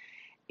feel.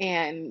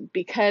 And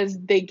because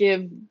they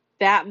give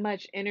that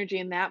much energy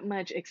and that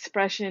much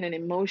expression and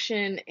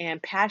emotion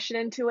and passion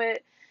into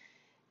it,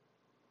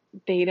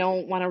 they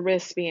don't want to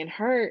risk being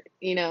hurt,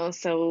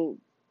 so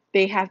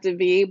they have to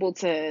be able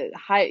to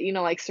hide,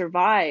 like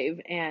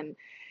survive. And,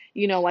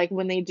 like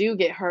when they do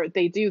get hurt,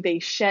 they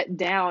shut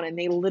down, and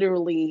they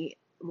literally,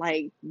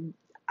 like,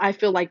 I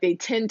feel like they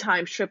 10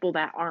 times triple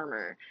that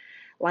armor.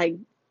 Like,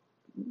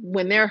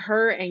 when they're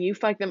hurt and you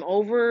fuck them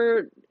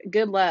over,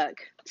 good luck,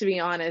 to be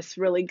honest,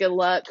 really good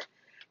luck.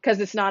 Because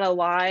it's not a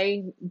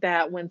lie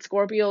that when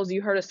Scorpios,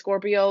 you hurt a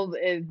Scorpio,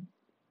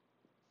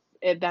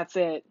 that's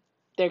it.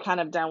 They're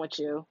kind of done with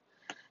you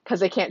because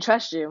they can't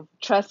trust you.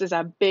 Trust is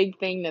a big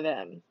thing to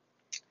them.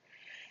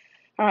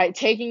 All right,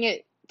 taking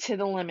it to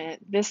the limit.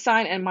 This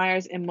sign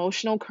admires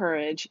emotional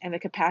courage and the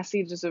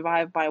capacity to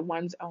survive by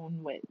one's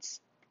own wits.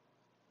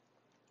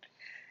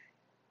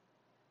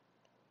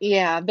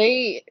 Yeah,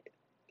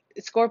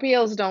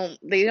 Scorpios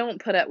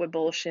don't put up with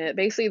bullshit.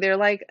 Basically,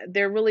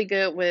 they're really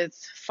good with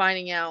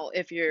finding out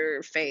if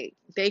you're fake.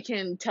 They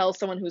can tell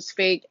someone who's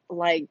fake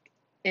like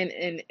in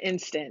an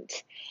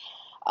instant.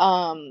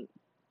 Um,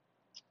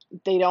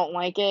 they don't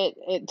like it.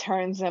 It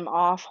turns them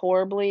off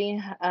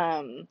horribly.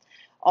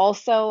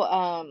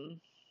 Also,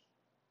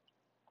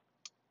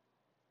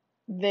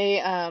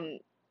 they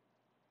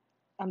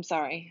I'm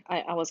sorry,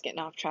 I was getting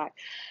off track,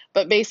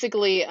 but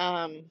basically,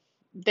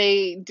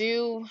 they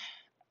do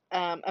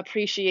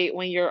appreciate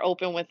when you're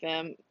open with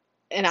them.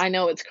 And I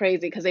know it's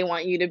crazy because they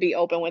want you to be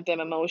open with them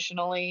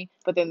emotionally,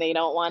 but then they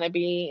don't want to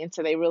be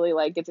until they really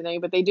like get to know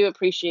you. But they do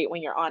appreciate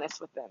when you're honest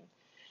with them.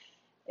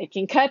 It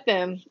can cut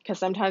them because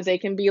sometimes they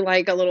can be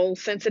like a little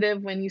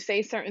sensitive when you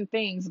say certain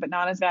things, but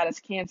not as bad as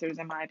cancers,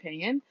 in my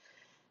opinion.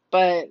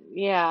 But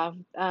yeah,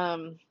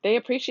 they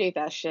appreciate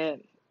that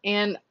shit.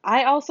 And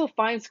I also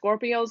find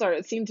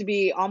Scorpios seem to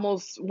be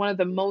almost one of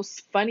the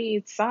most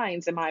funny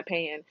signs, in my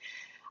opinion.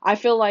 I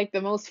feel like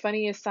the most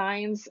funniest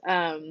signs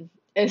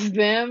is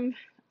them.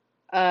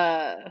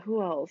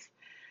 Who else?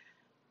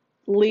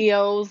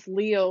 Leos.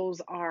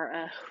 Leos are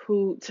a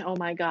hoot. Oh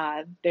my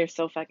God, they're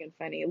so fucking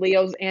funny.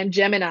 Leos and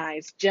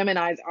Geminis.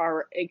 Geminis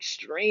are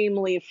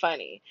extremely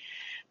funny.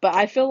 But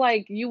I feel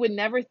like you would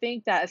never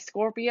think that a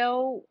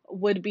Scorpio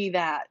would be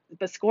that.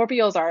 But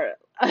Scorpios are,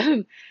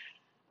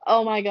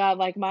 oh my God,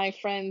 like my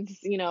friend's,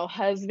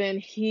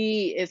 husband,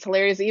 he is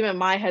hilarious. Even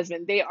my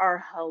husband, they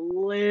are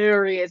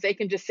hilarious. They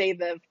can just say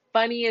the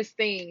funniest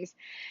things.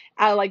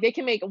 Like they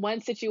can make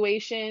one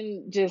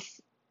situation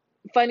just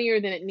funnier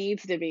than it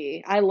needs to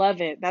be. I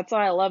love it. That's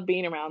why I love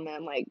being around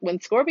them. Like when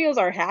Scorpios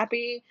are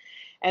happy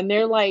and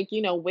they're like,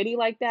 witty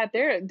like that,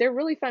 they're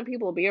really fun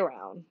people to be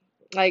around.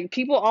 Like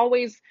people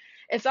always,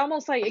 it's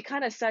almost like it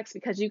kind of sucks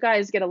because you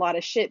guys get a lot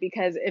of shit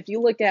because if you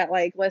look at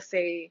like let's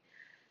say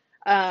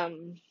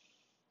um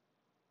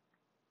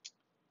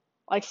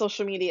like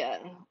social media,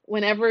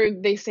 whenever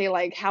they say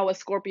like how a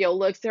Scorpio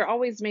looks, they're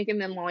always making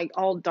them like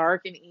all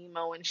dark and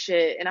emo and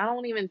shit. And I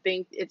don't even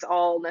think it's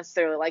all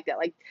necessarily like that.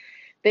 Like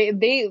they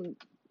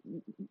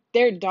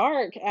they're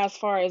dark as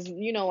far as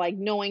like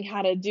knowing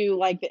how to do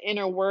like the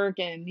inner work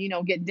and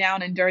get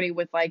down and dirty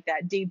with like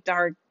that deep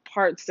dark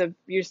parts of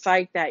your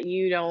psyche that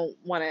you don't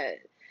want to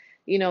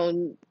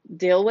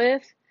deal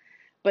with.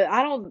 But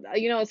I don't,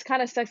 it's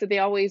kind of sucks that they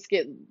always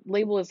get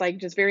labeled as like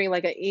just very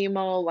like an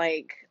emo,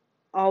 like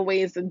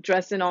always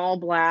dressed in all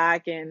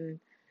black and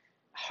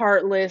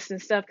heartless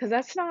and stuff, because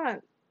that's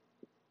not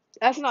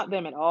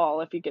them at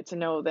all if you get to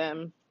know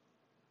them.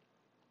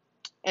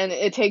 And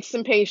it takes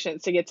some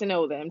patience to get to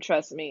know them,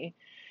 trust me.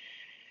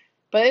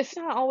 But it's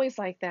not always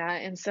like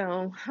that. And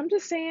so I'm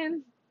just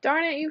saying,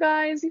 darn it, you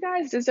guys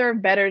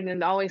deserve better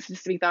than always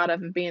just to be thought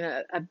of as being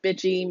a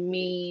bitchy,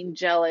 mean,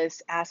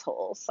 jealous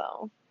asshole.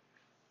 So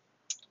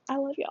I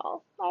love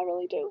y'all. I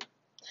really do.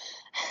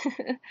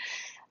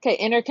 Okay,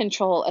 inner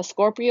control. A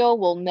Scorpio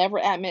will never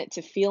admit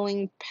to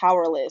feeling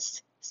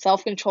powerless.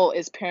 Self-control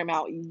is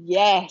paramount.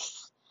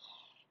 Yes.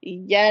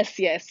 Yes,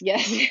 yes,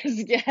 yes,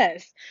 yes,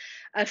 yes.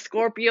 A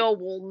Scorpio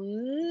will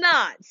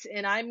not,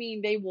 and I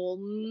mean they will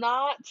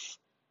not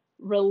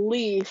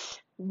release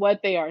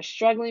what they are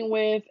struggling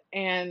with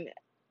and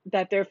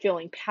that they're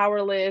feeling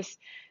powerless.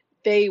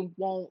 They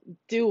won't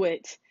do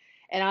it.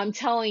 And I'm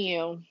telling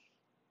you,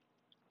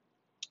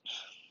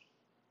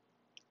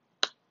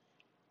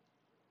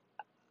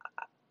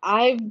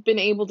 I've been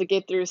able to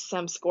get through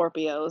some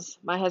Scorpios,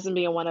 my husband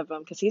being one of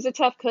them, because he's a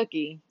tough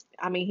cookie.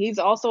 I mean, he's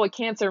also a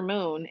Cancer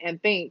moon,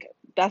 and think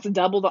that's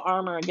double the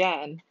armor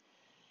again.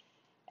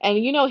 And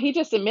he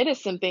just admitted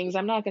some things.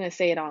 I'm not gonna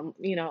say it on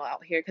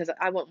out here because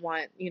I wouldn't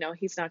want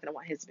he's not gonna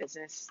want his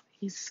business.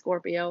 He's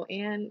Scorpio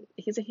and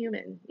he's a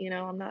human.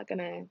 I'm not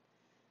gonna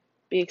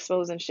be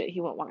exposing shit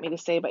he wouldn't want me to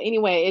say. But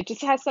anyway, it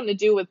just has something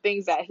to do with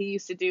things that he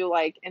used to do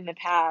like in the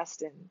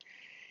past, and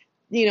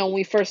when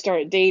we first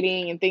started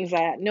dating and things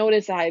I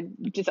noticed. I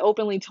just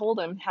openly told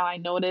him how I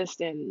noticed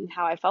and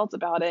how I felt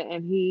about it,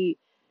 and he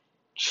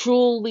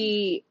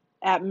truly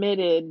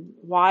admitted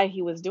why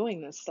he was doing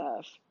this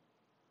stuff.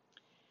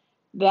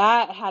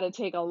 That had to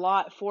take a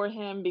lot for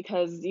him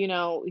because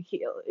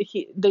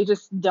they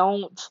just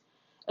don't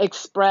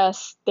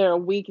express their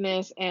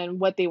weakness and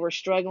what they were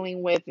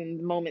struggling with in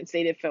the moments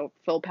they did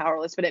feel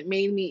powerless. But it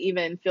made me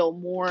even feel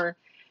more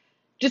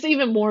just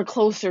even more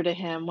closer to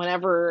him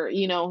whenever,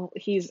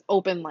 he's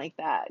open like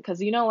that.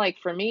 Because, like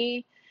for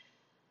me,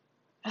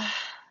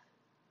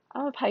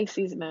 I'm a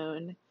Pisces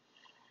moon.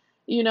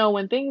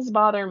 When things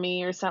bother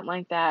me or something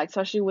like that,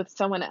 especially with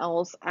someone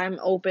else, I'm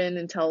open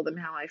and tell them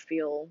how I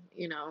feel,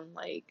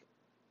 like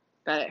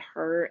that it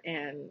hurt.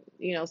 And,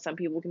 some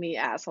people can be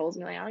assholes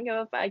and be like, I don't give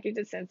a fuck, you're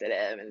just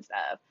sensitive and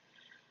stuff.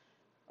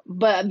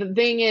 But the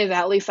thing is,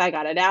 at least I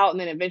got it out, and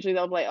then eventually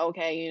they'll be like,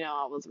 okay,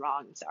 I was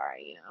wrong, I'm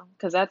sorry,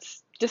 because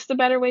that's just the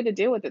better way to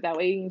deal with it. That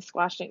way you can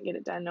squash it and get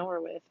it done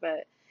over with.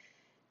 But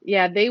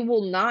yeah, they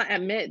will not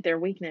admit their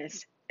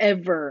weakness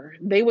ever.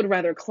 They would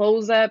rather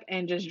close up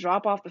and just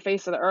drop off the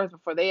face of the earth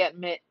before they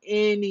admit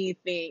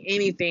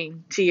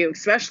anything to you.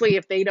 Especially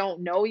if they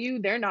don't know you,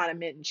 they're not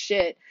admitting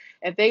shit.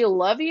 If they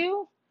love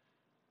you,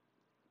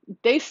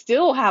 they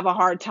still have a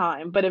hard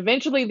time, but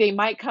eventually they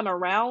might come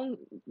around.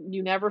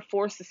 You never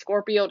force the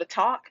Scorpio to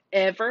talk,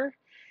 ever.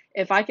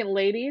 If I can,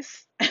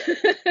 ladies,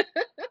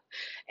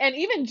 and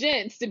even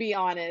gents, to be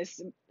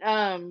honest,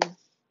 don't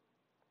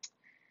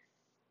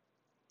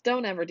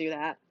ever do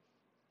that.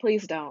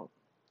 Please don't.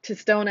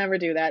 Just don't ever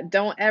do that.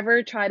 Don't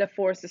ever try to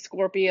force a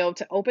Scorpio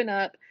to open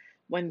up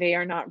when they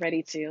are not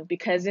ready to,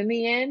 because in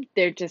the end,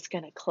 they're just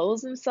going to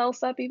close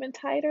themselves up even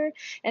tighter,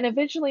 and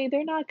eventually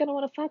they're not going to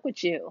want to fuck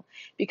with you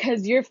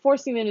because you're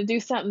forcing them to do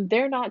something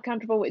they're not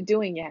comfortable with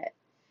doing yet.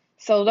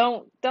 So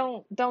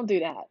don't do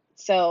that.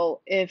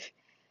 So if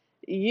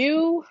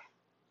you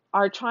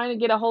are trying to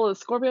get a hold of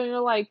Scorpio and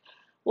you're like,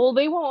 well,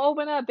 they won't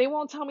open up, they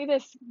won't tell me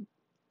this,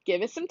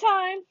 give it some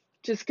time.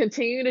 Just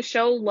continue to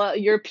show love,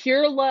 your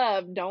pure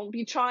love. Don't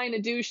be trying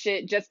to do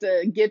shit just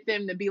to get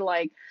them to be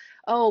like,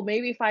 oh,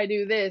 maybe if I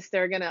do this,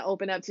 they're going to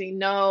open up to me.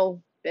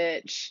 No,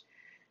 bitch.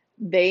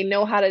 They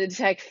know how to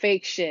detect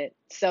fake shit.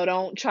 So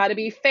don't try to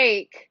be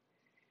fake.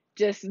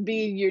 Just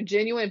be your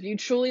genuine. If you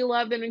truly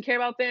love them and care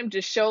about them,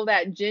 just show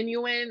that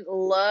genuine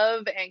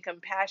love and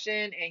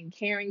compassion and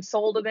caring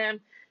soul to them.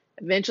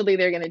 Eventually,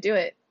 they're going to do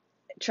it.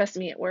 Trust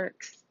me, it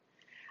works.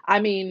 I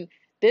mean,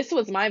 this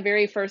was my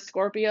very first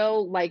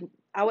Scorpio, like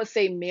I would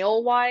say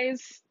male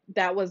wise,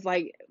 that was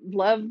like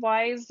love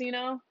wise,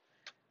 that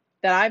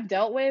I've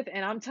dealt with.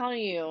 And I'm telling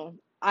you,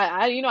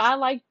 I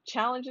like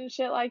challenging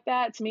shit like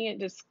that. To me, it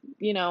just,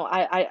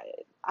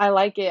 I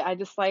like it. I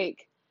just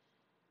like,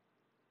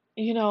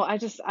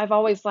 I've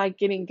always liked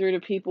getting through to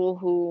people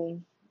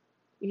who,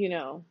 you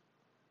know,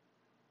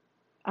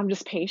 I'm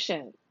just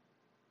patient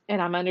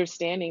and I'm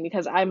understanding,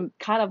 because I'm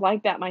kind of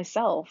like that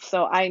myself.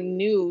 So I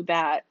knew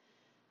that,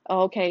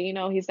 oh, okay,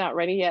 he's not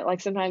ready yet.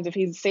 Like sometimes if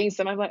he's saying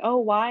something, I'm like, oh,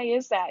 why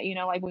is that?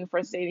 Like when we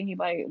first dating, he'd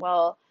be like,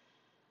 well,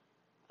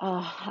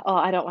 oh,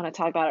 I don't want to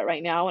talk about it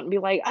right now. I wouldn't be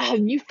like, oh,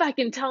 you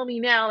fucking tell me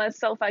now. That's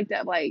so fucked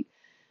up. Like,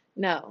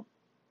 no,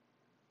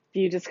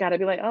 you just got to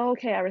be like, oh,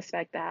 okay, I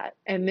respect that.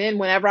 And then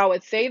whenever I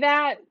would say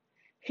that,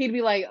 he'd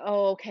be like,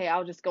 oh, okay,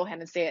 I'll just go ahead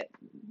and say it.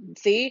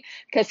 See?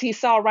 Because he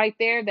saw right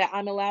there that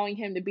I'm allowing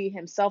him to be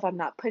himself. I'm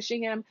not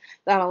pushing him.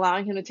 That I'm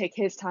allowing him to take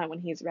his time when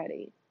he's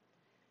ready.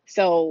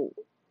 So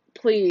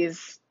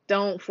please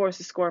don't force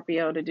a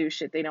Scorpio to do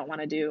shit they don't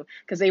want to do,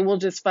 because they will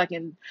just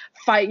fucking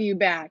fight you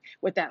back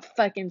with that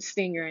fucking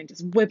stinger and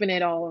just whipping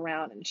it all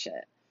around and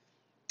shit.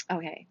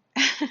 Okay.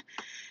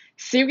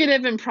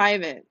 Secretive and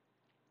private.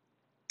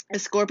 A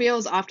Scorpio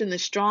is often the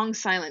strong,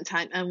 silent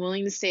type,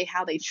 unwilling to say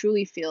how they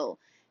truly feel.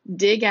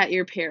 Dig at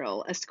your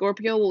peril. A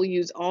Scorpio will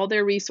use all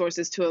their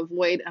resources to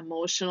avoid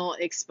emotional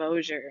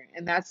exposure.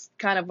 And that's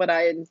kind of what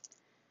I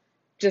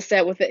just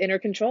said with the inner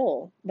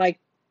control. Like,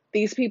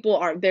 these people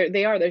are,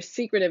 they're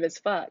secretive as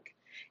fuck.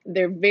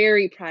 They're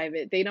very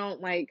private. They don't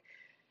like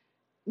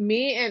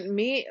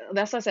me.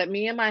 That's what I said.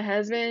 Me and my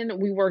husband,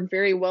 we work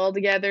very well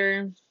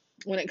together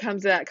when it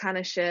comes to that kind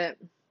of shit.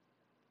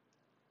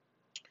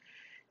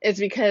 It's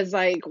because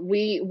like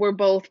we're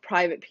both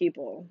private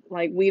people.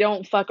 Like, we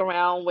don't fuck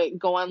around with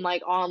going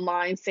like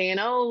online saying,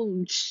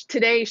 oh,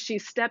 today she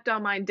stepped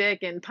on my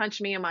dick and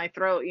punched me in my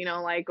throat,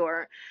 like,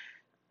 or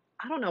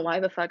I don't know why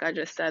the fuck I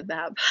just said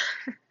that.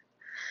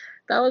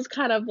 That was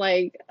kind of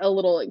like a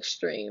little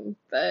extreme,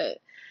 but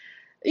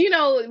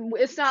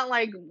it's not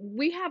like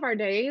we have our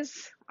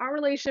days. Our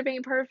relationship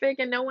ain't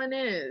perfect and no one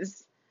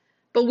is.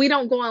 But we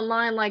don't go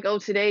online like, oh,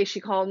 today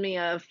she called me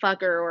a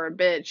fucker or a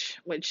bitch,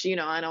 which,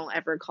 I don't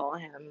ever call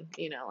him,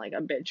 like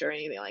a bitch or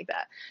anything like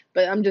that.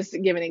 But I'm just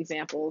giving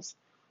examples.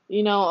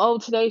 Oh,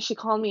 today she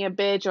called me a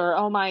bitch, or,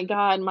 oh my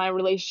God, my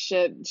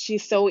relationship,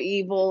 she's so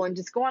evil, and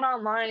just going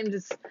online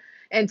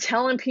and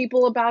telling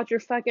people about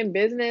your fucking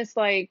business.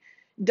 Like,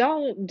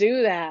 don't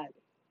do that.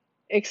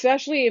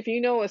 Especially if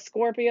you know a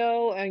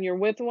Scorpio and you're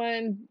with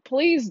one,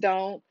 please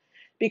don't,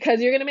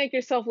 because you're gonna make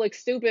yourself look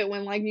stupid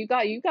when like you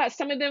got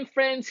some of them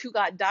friends who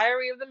got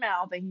diarrhea of the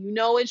mouth, and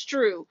it's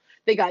true.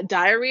 They got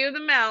diarrhea of the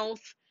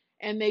mouth,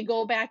 and they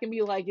go back and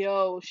be like,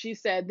 yo, she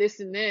said this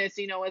and this,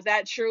 is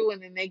that true?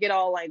 And then they get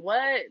all like,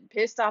 what?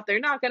 Pissed off. They're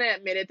not gonna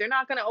admit it. They're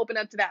not gonna open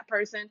up to that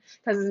person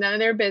because it's none of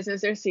their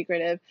business. They're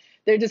secretive.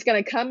 They're just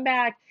gonna come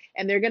back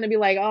and they're gonna be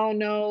like, oh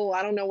no,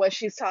 I don't know what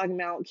she's talking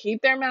about.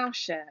 Keep their mouth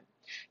shut.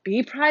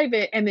 Be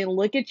private, and then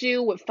look at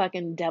you with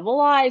fucking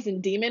devil eyes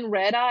and demon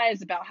red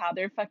eyes about how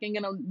they're fucking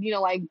gonna,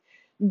 like,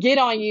 get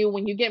on you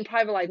when you get in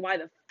private. Like, why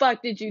the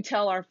fuck did you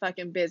tell our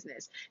fucking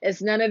business?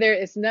 It's none of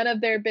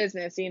their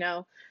business.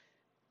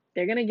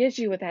 They're gonna get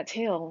you with that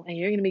tail, and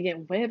you're gonna be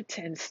getting whipped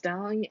and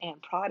stung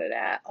and prodded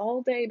at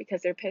all day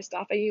because they're pissed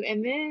off at you,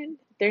 and then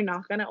they're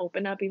not gonna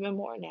open up even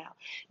more now.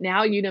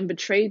 Now you done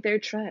betrayed their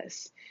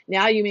trust.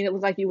 Now you made it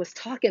look like you was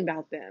talking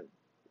about them.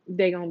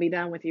 They gonna be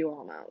done with you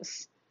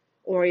almost.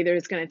 Or either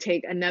it's gonna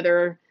take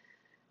another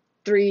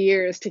 3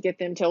 years to get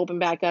them to open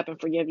back up and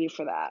forgive you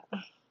for that.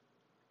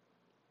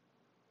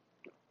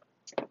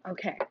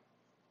 Okay.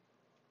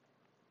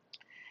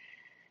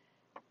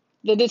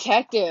 The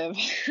detective.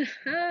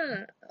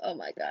 Oh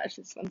my gosh,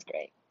 this one's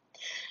great.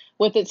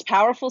 With its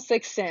powerful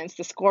sixth sense,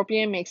 the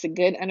Scorpion makes a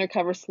good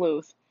undercover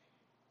sleuth.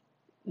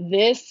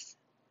 This,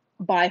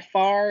 by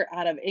far,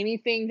 out of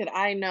anything that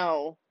I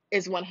know,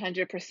 is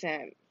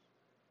 100%.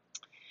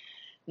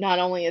 Not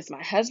only is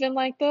my husband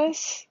like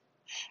this,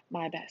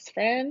 my best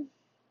friend,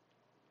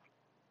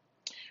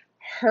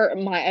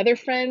 my other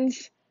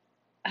friend's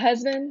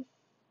husband,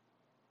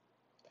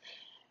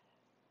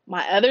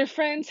 my other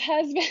friend's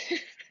husband,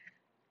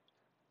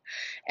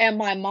 and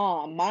my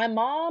mom. My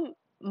mom,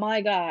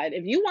 my God,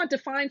 if you want to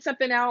find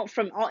something out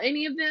from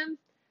any of them,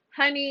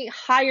 honey,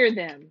 hire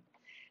them.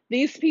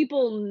 These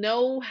people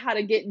know how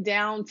to get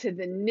down to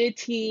the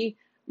nitty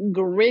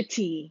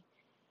gritty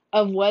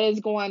of what is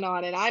going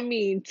on. And I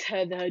mean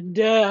to the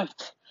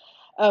depth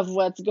of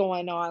what's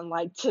going on,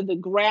 like to the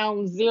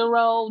ground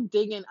zero,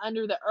 digging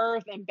under the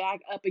earth and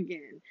back up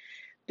again.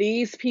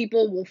 These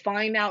people will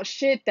find out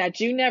shit that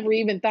you never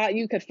even thought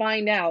you could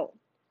find out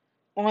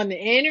on the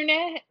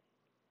internet,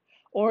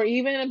 or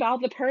even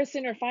about the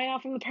person, or find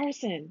out from the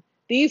person.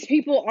 These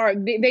people are,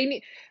 they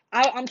need,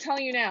 I'm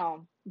telling you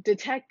now,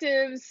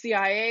 detectives,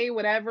 CIA,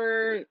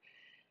 whatever,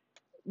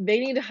 they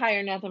need to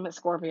hire nothing but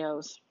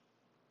Scorpios.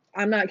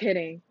 I'm not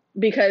kidding.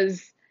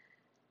 Because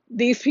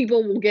these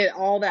people will get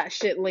all that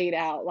shit laid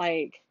out.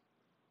 Like,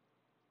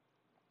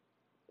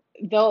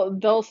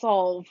 they'll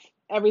solve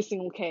every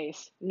single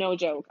case. No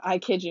joke. I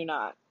kid you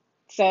not.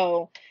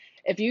 So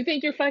if you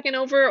think you're fucking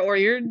over or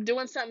you're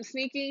doing something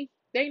sneaky,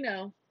 they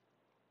know.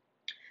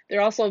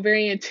 They're also a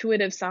very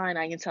intuitive sign,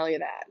 I can tell you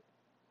that.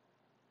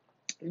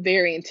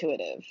 Very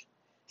intuitive.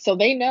 So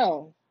they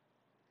know.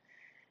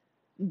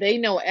 They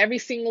know every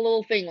single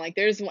little thing. Like,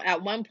 there's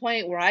at one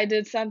point where I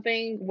did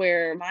something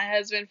where my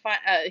husband,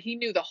 he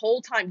knew the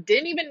whole time,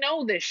 didn't even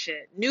know this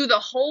shit, knew the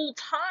whole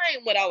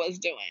time what I was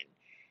doing.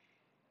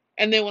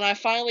 And then when I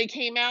finally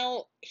came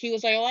out, he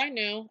was like, oh, I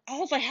knew. I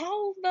was like,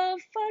 how the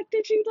fuck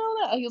did you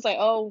know that? He was like,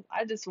 oh,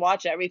 I just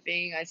watch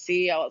everything I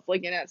see. I was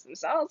looking at some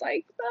stuff. I was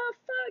like, the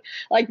fuck?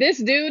 Like, this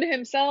dude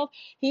himself,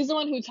 he's the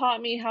one who taught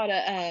me how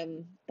to,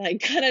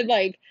 like, kind of,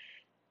 like,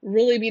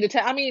 really be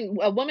detective. I mean,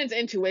 a woman's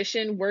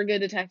intuition, we're good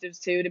detectives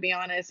too, to be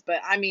honest.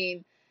 But I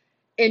mean,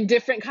 in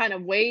different kind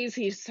of ways,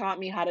 he's taught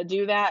me how to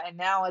do that. And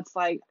now it's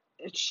like,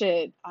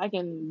 shit, I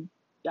can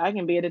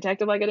be a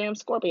detective like a damn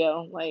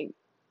Scorpio. Like,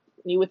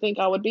 you would think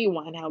I would be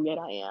one, how good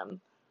I am.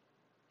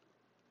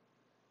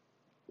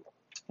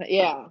 But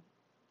yeah,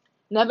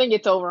 nothing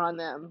gets over on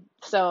them.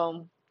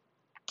 So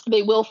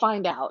they will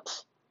find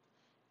out.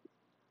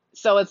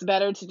 So it's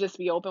better to just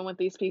be open with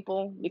these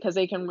people because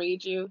they can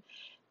read you.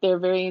 They're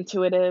very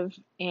intuitive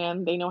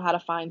and they know how to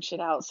find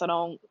shit out.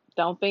 So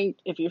don't think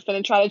if you're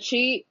finna try to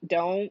cheat,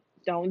 don't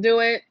do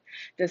it.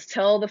 Just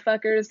tell the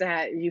fuckers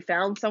that you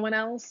found someone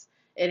else,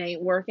 it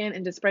ain't working,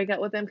 and just break up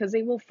with them because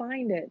they will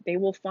find it. They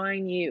will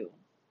find you.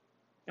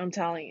 I'm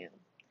telling you.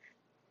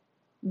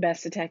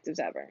 Best detectives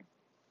ever.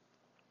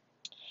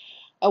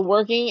 A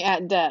working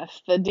at death.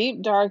 The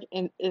deep dark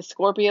is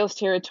Scorpio's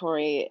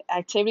territory.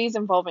 Activities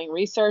involving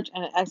research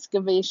and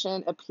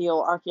excavation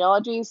appeal,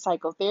 archaeology,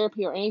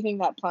 psychotherapy, or anything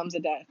that plumbs to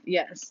death.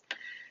 Yes.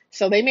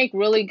 So they make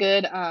really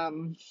good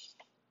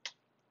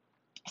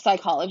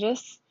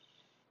psychologists,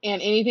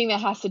 and anything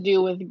that has to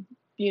do with,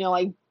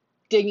 like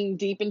digging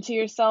deep into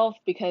yourself,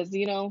 because,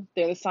 they're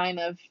the sign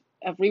of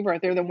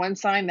rebirth. They're the one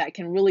sign that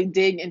can really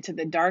dig into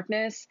the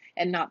darkness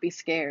and not be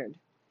scared.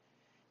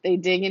 They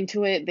dig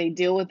into it, they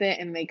deal with it,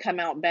 and they come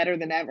out better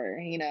than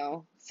ever,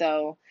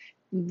 So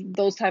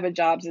those type of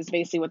jobs is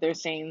basically what they're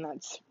saying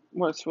that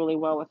works really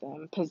well with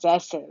them.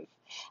 Possessive.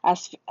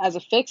 As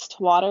a fixed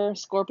water,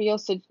 Scorpio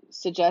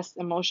suggests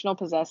emotional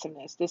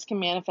possessiveness. This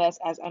can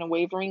manifest as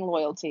unwavering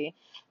loyalty,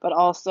 but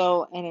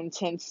also an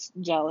intense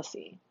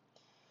jealousy.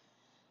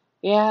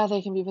 Yeah,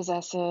 they can be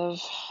possessive.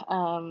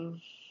 I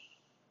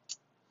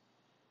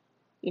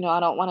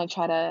don't want to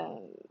try to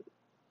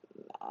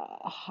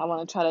I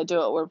want to try to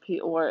do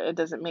it where it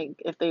doesn't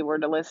make, if they were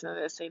to listen to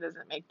this, it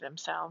doesn't make them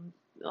sound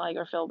like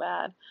or feel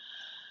bad.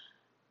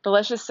 But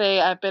let's just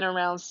say I've been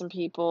around some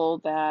people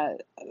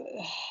that,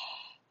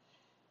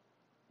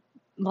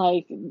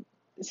 like,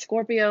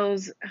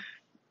 Scorpios,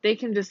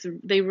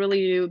 they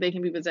really do, they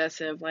can be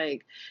possessive.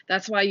 Like,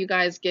 that's why you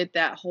guys get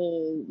that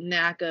whole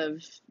knack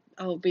of,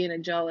 being a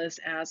jealous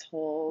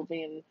asshole,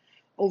 being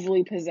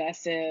overly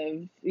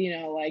possessive,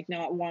 like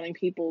not wanting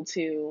people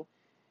to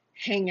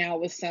hang out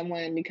with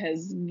someone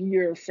because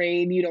you're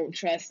afraid, you don't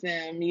trust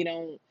them,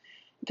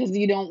 because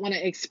you don't want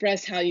to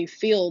express how you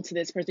feel to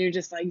this person. You're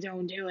just like,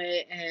 don't do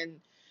it.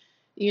 And,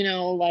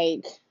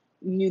 like,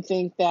 you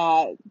think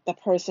that the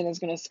person is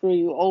going to screw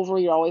you over.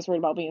 You're always worried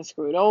about being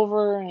screwed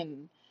over.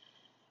 And,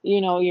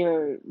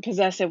 you're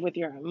possessive with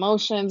your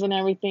emotions and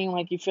everything.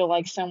 Like, you feel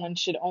like someone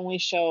should only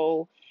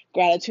show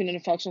gratitude and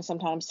affection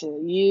sometimes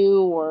to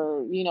you,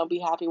 or, be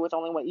happy with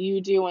only what you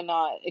do and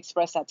not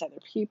express that to other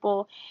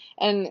people.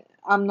 And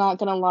I'm not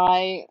going to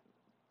lie,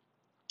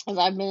 as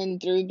I've been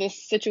through this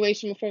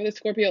situation before with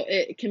Scorpio,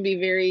 it can be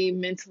very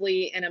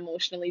mentally and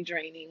emotionally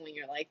draining when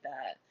you're like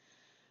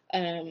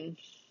that.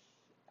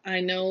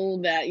 I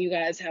know that you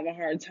guys have a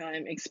hard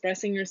time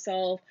expressing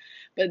yourself,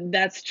 but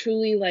that's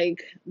truly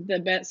like the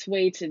best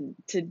way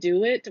to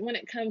do it when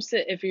it comes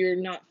to if you're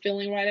not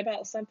feeling right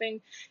about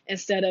something,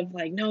 instead of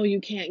like, no, you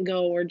can't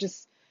go, or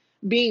just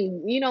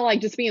being,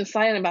 like just being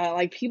silent about it.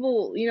 Like,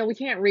 people, we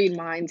can't read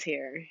minds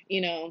here,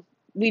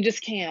 we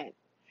just can't.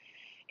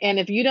 And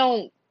if you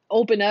don't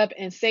open up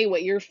and say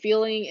what you're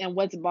feeling and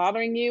what's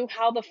bothering you,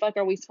 how the fuck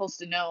are we supposed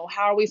to know?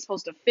 How are we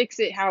supposed to fix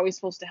it? How are we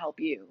supposed to help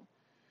you?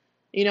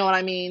 You know what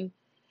I mean?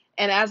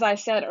 And as I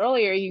said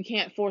earlier, you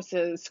can't force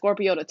a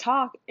Scorpio to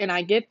talk, and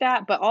I get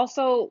that, but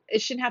also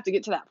it shouldn't have to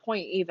get to that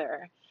point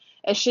either.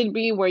 It should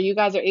be where you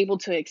guys are able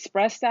to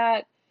express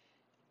that,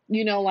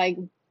 like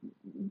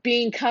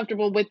being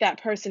comfortable with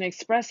that person,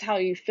 express how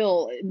you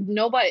feel.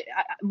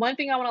 One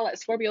thing I want to let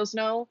Scorpios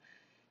know,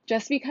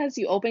 just because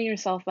you open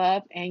yourself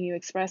up and you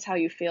express how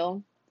you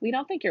feel, we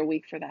don't think you're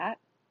weak for that.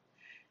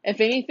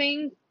 If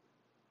anything,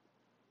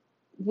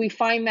 we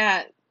find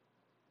that,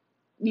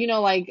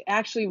 like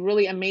actually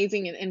really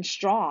amazing and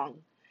strong,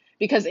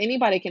 because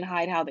anybody can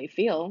hide how they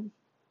feel.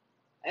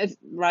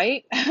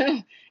 Right?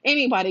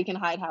 Anybody can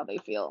hide how they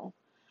feel.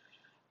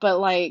 But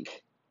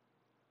like,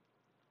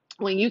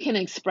 when you can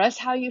express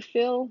how you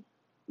feel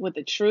with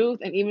the truth,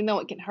 and even though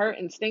it can hurt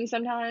and sting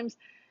sometimes,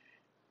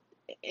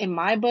 in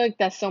my book,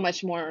 that's so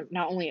much more,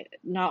 not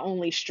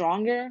only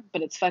stronger,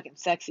 but it's fucking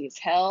sexy as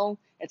hell.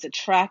 It's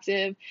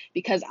attractive,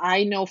 because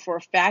I know for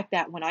a fact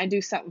that when I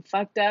do something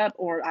fucked up,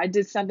 or I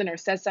did something or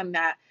said something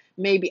that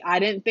maybe I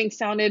didn't think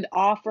sounded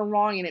off or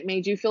wrong, and it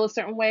made you feel a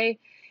certain way,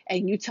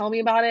 and you tell me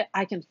about it,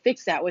 I can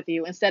fix that with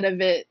you, instead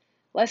of it,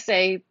 let's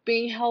say,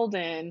 being held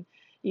in,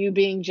 you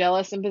being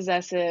jealous and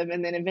possessive,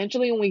 and then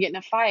eventually when we get in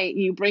a fight,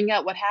 you bring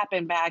up what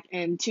happened back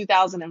in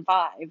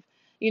 2005.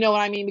 You know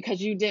what I mean?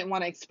 Because you didn't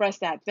want to express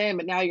that then,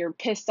 but now you're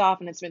pissed off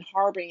and it's been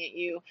harboring at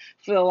you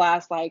for the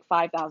last like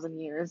 5,000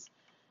 years.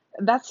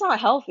 That's not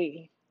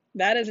healthy.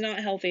 That is not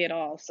healthy at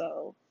all.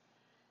 So,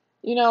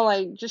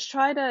 like, just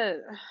try to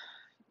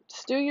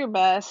just do your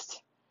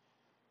best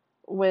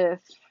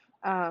with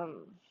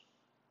um,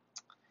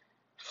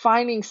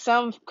 finding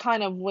some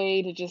kind of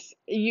way to just,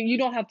 you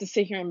don't have to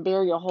sit here and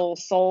bare your whole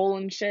soul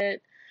and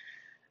shit,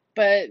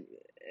 but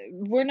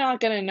we're not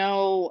going to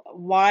know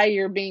why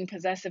you're being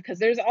possessive, because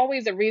there's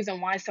always a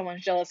reason why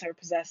someone's jealous or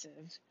possessive.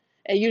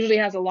 It usually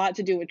has a lot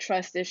to do with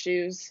trust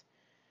issues.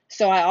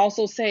 So I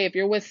also say, if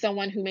you're with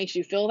someone who makes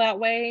you feel that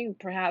way,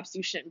 perhaps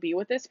you shouldn't be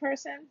with this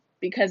person,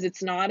 because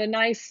it's not a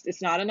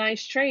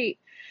nice trait.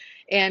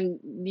 And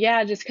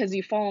yeah, just because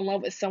you fall in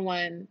love with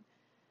someone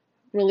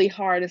really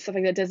hard and stuff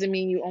like that doesn't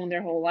mean you own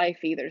their whole life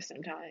either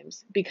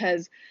sometimes.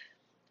 Because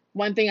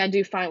one thing I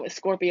do find with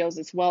Scorpios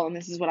as well, and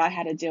this is what I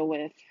had to deal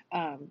with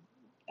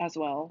as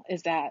well,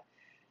 is that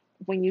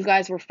when you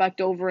guys were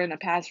fucked over in a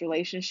past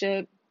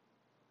relationship,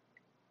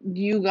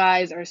 you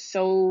guys are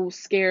so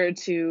scared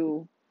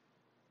to,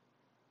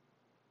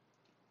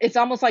 it's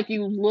almost like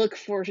you look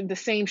for the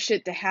same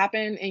shit to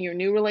happen in your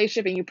new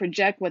relationship, and you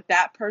project what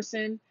that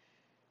person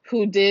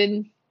who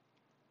did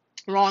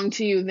wrong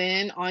to you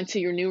then onto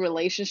your new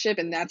relationship,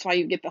 and that's why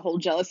you get the whole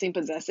jealousy and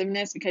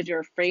possessiveness, because you're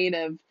afraid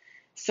of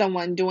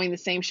someone doing the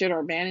same shit or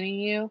abandoning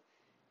you.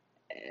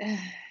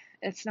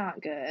 It's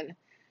not good.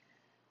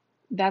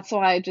 That's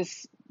why I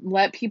just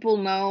let people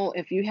know,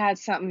 if you had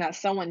something that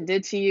someone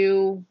did to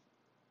you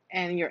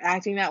and you're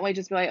acting that way,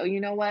 just be like, oh, you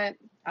know what?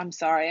 I'm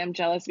sorry, I'm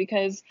jealous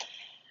because,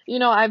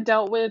 I've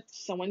dealt with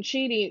someone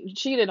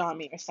cheated on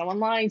me, or someone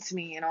lied to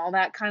me and all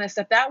that kind of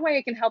stuff. That way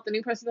it can help the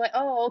new person be like,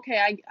 oh,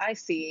 okay, I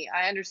see.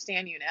 I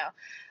understand you now.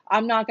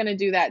 I'm not going to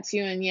do that to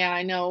you. And yeah,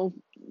 I know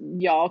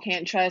y'all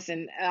can't trust,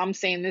 and I'm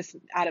saying this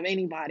out of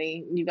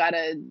anybody. You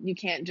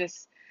can't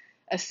just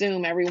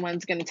assume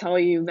everyone's going to tell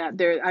you that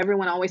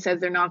everyone always says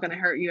they're not going to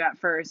hurt you at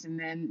first, and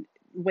then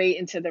wait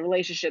until the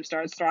relationship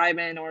starts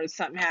thriving or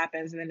something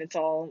happens, and then it's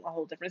all a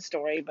whole different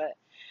story. But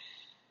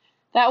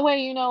that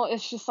way,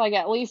 it's just like,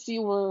 at least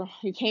you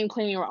came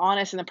clean, you were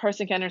honest, and the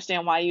person can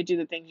understand why you do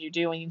the things you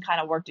do, and you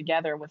kind of work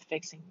together with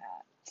fixing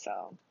that.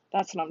 So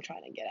that's what I'm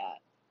trying to get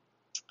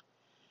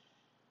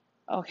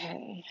at.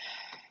 Okay.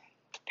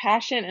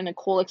 Passion and a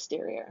cool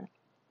exterior.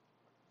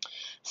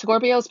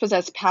 Scorpios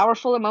possess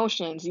powerful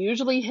emotions,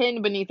 usually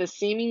hidden beneath a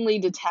seemingly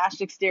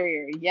detached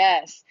exterior.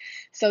 Yes.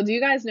 So do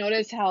you guys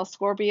notice how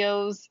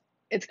Scorpios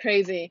It's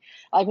crazy.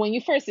 Like when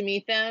you first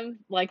meet them,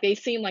 like they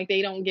seem like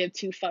they don't give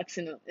two fucks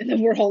in the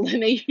world,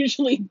 and they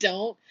usually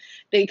don't.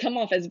 They come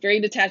off as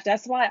very detached.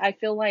 That's why I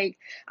feel like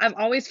I've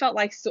always felt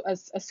like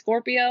a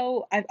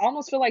Scorpio. I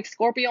almost feel like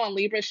Scorpio and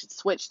Libra should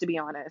switch, to be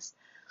honest.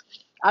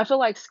 I feel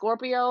like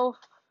Scorpio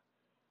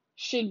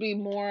should be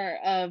more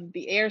of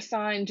the air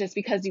sign just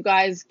because you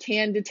guys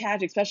can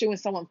detach, especially when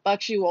someone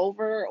fucks you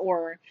over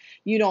or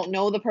you don't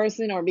know the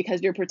person or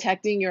because you're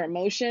protecting your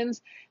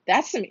emotions.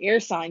 That's some air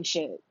sign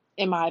shit,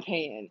 in my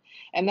opinion.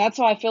 And that's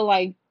why I feel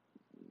like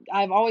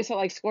I've always felt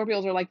like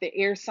Scorpios are like the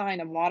air sign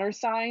of water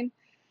sign.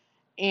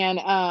 And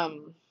I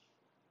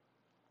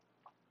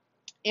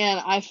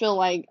feel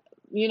like,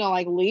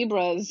 like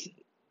Libras,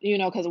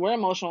 because we're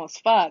emotional as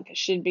fuck,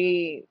 should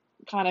be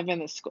kind of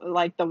in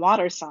like the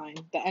water sign,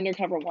 the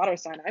undercover water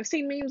sign. I've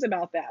seen memes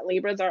about that.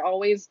 Libras are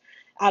always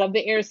out of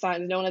the air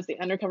signs known as the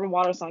undercover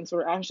water signs, so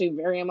we're actually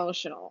very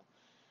emotional.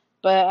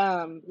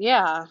 But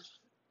yeah,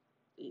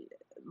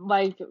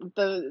 like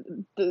the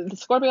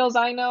Scorpios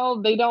I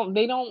know, they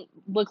don't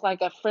look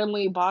like a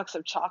friendly box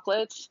of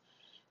chocolates.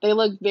 They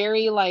look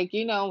very like,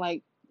 you know,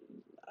 like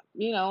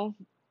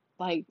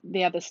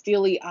they have the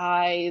steely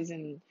eyes,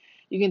 and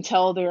you can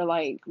tell they're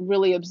like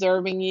really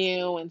observing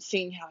you and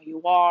seeing how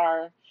you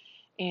are.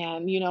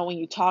 And when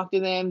you talk to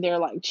them, they're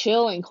like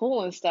chill and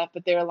cool and stuff,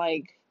 but they're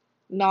like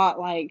not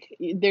like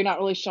they're not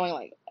really showing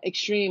like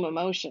extreme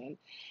emotion.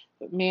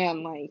 But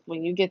man, like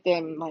when you get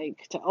them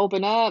like to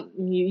open up,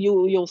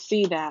 you'll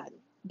see that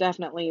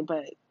definitely.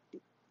 But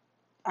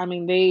I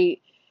mean,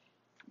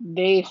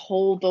 they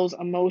hold those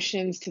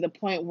emotions to the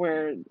point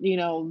where, they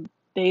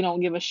don't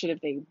give a shit if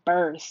they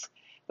burst.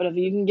 But if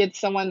you can get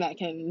someone that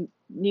can,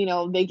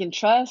 they can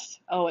trust,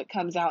 oh, it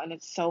comes out and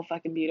it's so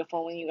fucking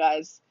beautiful when you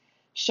guys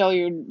show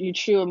your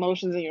true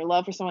emotions and your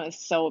love for someone is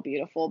so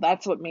beautiful.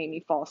 That's what made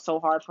me fall so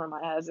hard for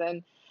my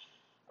husband.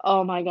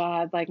 Oh my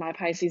God, like my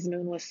Pisces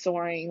moon was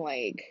soaring,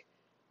 like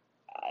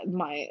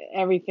my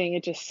everything,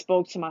 it just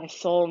spoke to my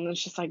soul, and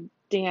it's just like,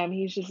 damn,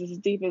 he's just as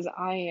deep as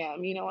I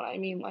am, you know what I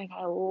mean? Like,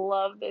 I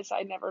love this.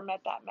 I never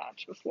met that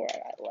match before.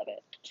 I love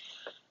it.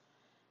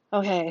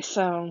 Okay,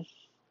 so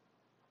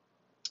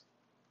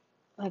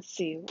let's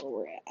see where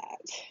we're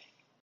at.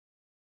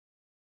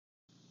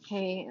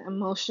 Okay,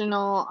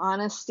 emotional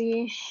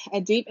honesty. A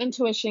deep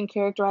intuition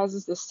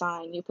characterizes this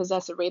sign. You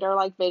possess a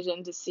radar-like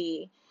vision to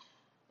see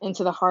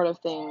into the heart of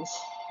things.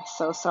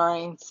 So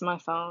sorry, it's my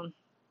phone.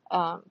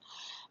 um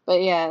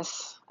But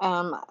yes,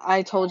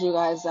 I told you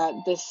guys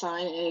that this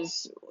sign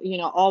is,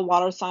 all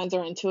water signs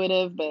are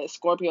intuitive, but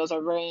Scorpios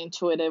are very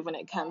intuitive when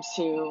it comes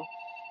to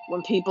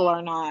when people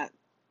are not,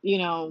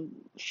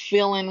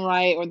 feeling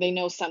right, or they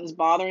know something's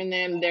bothering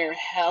them. They're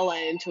hella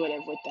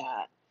intuitive with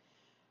that.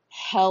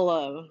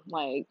 Hella,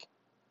 like,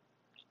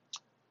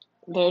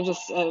 they're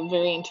just a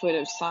very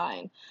intuitive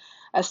sign.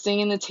 A sting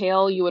in the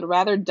tail, you would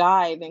rather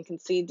die than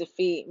concede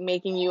defeat,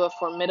 making you a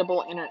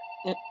formidable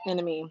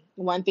enemy.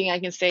 One thing I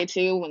can say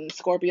too, when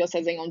Scorpio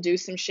says they gonna do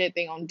some shit,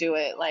 they gonna do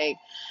it. Like,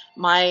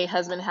 my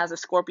husband has a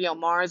Scorpio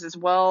Mars as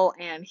well,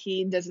 and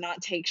he does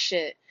not take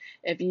shit.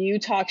 If you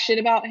talk shit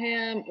about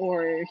him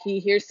or he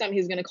hears something,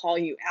 he's gonna call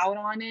you out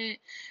on it.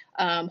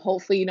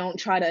 Hopefully you don't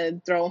try to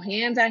throw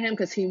hands at him,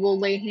 because he will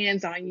lay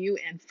hands on you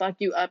and fuck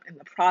you up in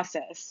the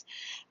process.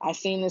 I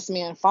seen this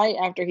man fight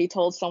after he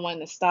told someone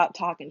to stop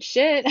talking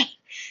shit.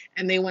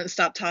 And they wouldn't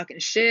stop talking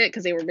shit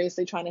because they were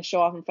basically trying to show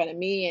off in front of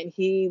me, and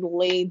he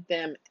laid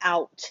them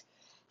out.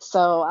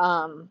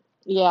 So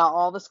yeah,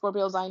 all the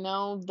Scorpios I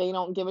know, they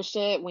don't give a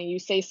shit. When you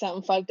say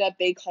something fucked up,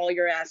 they call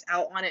your ass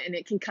out on it, and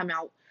it can come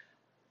out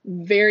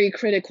very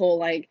critical.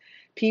 Like,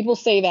 people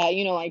say that,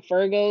 like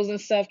Virgos and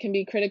stuff can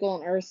be critical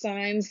in earth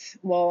signs.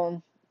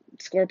 Well,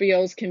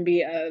 Scorpios can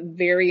be a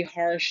very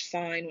harsh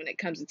sign when it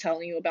comes to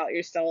telling you about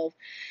yourself.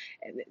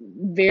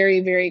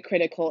 Very, very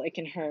critical. It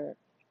can hurt.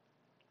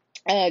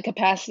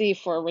 Capacity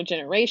for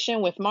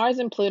regeneration. With Mars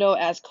and Pluto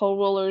as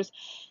co-rulers,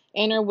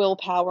 inner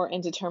willpower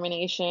and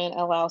determination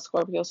allow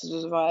Scorpios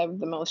to survive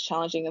the most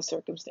challenging of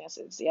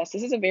circumstances. Yes,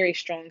 this is a very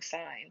strong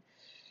sign.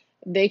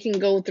 They can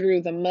go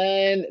through the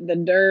mud, the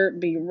dirt,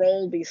 be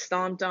rolled, be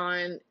stomped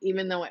on,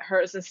 even though it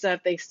hurts and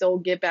stuff, they still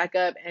get back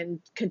up and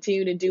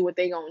continue to do what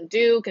they gonna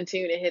do,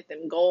 continue to hit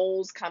them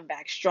goals, come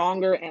back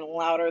stronger and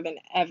louder than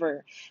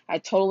ever. I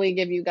totally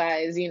give you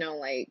guys,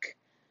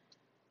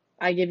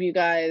 I give you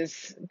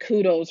guys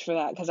kudos for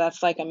that, because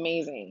that's like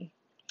amazing.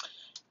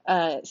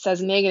 It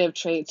says negative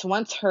traits.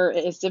 Once hurt,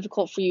 it is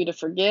difficult for you to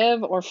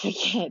forgive or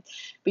forget.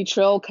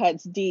 Betrayal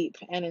cuts deep,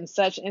 and in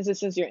such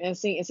instances, your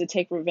instinct is to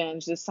take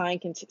revenge. This sign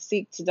can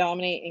seek to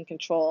dominate and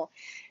control.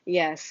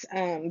 Yes,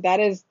 that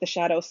is the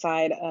shadow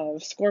side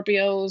of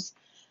Scorpios.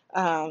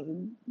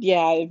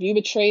 Yeah, if you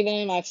betray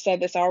them, I've said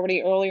this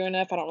already earlier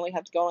enough, I don't really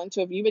have to go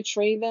into it. If you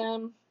betray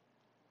them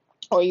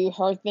or you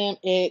hurt them,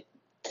 it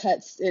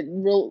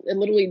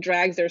literally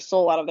drags their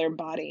soul out of their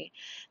body,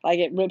 like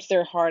it rips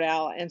their heart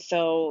out. And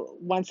so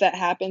once that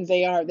happens,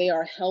 they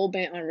are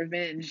hell-bent on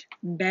revenge,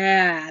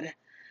 bad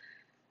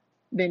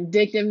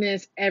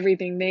vindictiveness,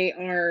 everything. They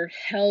are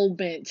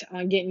hell-bent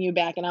on getting you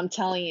back. And I'm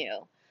telling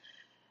you,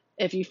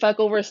 If you fuck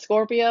over a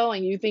Scorpio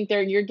and you think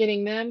you're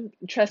getting them,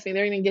 trust me,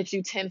 they're gonna get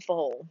you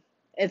tenfold.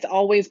 It's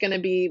always gonna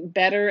be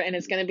better, and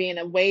it's gonna be in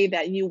a way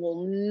that you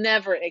will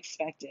never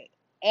expect it.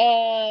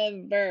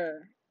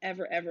 Ever.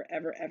 Ever, ever,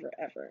 ever, ever,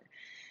 ever.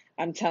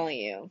 I'm telling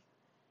you.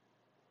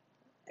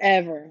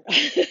 Ever.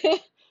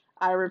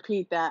 I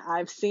repeat that.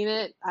 I've seen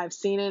it. I've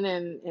seen it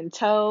in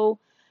tow.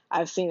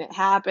 I've seen it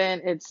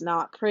happen. It's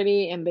not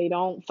pretty, and they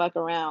don't fuck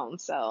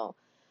around. So,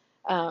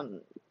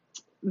 um,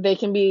 they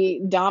can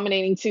be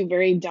dominating too,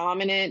 very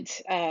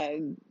dominant,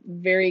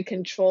 very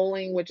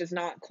controlling, which is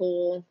not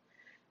cool.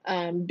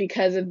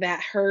 Because of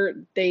that hurt,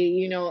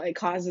 it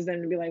causes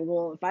them to be like,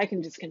 well, if I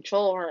can just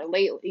control her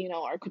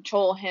or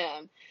control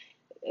him,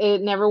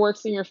 it never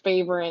works in your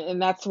favor. And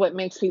that's what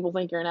makes people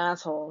think you're an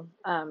asshole.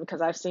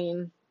 Because I've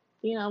seen,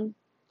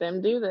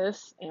 them do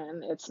this,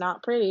 and it's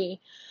not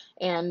pretty,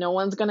 and no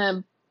one's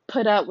gonna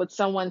put up with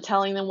someone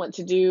telling them what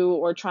to do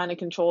or trying to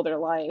control their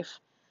life.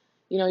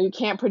 You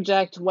can't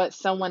project what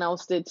someone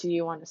else did to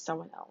you onto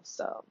someone else.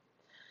 So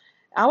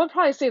I would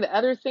probably say the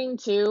other thing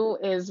too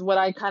is what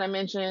I kind of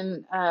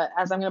mentioned,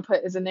 as I'm going to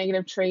put as a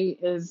negative trait,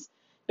 is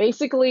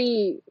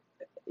basically,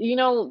 you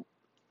know,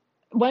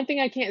 one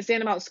thing I can't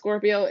stand about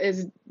Scorpio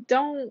is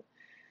don't,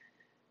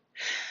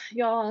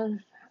 y'all,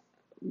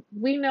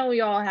 we know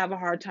y'all have a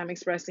hard time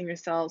expressing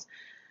yourselves,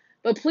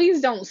 but please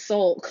don't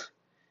sulk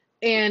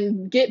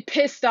and get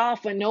pissed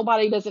off when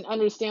nobody doesn't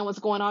understand what's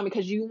going on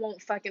because you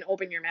won't fucking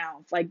open your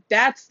mouth. Like,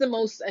 that's the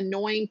most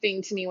annoying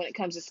thing to me when it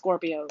comes to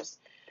Scorpios.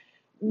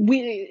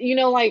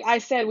 Like I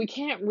said, we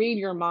can't read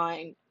your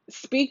mind.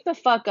 Speak the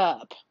fuck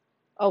up.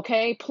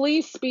 Okay?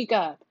 Please speak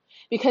up.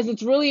 Because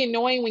it's really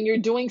annoying when you're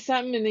doing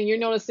something and then you're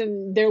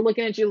noticing they're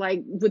looking at you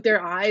like with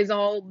their eyes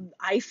all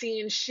icy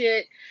and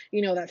shit.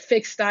 That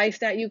fixed ice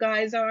that you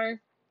guys are.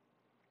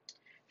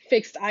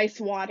 Fixed ice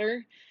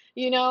water.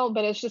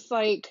 But it's just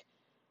like,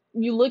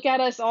 you look at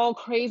us all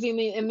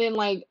crazy, and then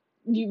like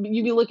you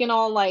be looking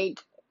all like,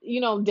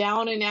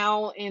 down and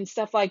out and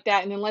stuff like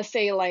that, and then let's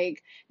say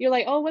like you're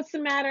like, oh, what's the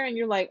matter, and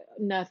you're like,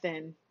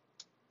 nothing,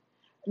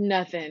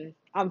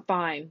 I'm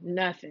fine,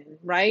 nothing,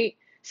 right?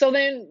 So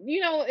then,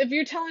 if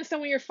you're telling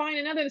someone you're fine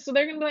and nothing, so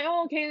they're gonna be like,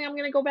 oh, okay, I'm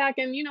gonna go back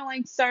and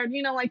like start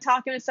like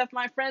talking and stuff to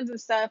my friends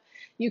and stuff.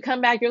 You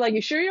come back, you're like,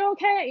 you sure you're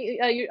okay?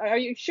 Are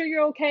you sure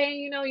you're okay?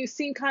 You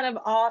seem kind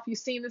of off. You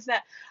seem this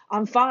that.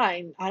 I'm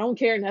fine. I don't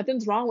care.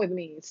 Nothing's wrong with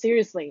me.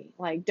 Seriously,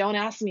 like, don't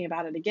ask me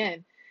about it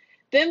again.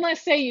 Then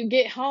let's say you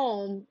get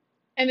home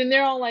and then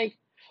they're all like,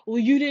 well,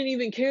 you didn't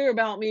even care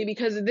about me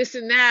because of this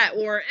and that.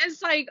 Or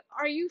it's like,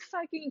 are you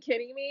fucking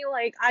kidding me?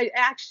 Like, I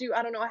asked you,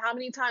 I don't know how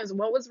many times,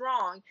 what was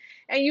wrong?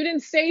 And you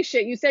didn't say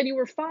shit. You said you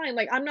were fine.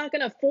 Like, I'm not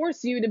going to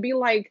force you to be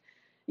like,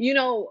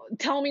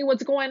 tell me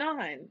what's going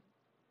on.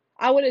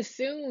 I would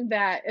assume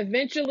that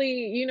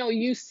eventually,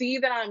 you see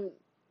that I'm,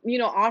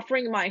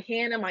 offering my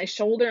hand and my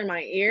shoulder and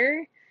my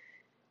ear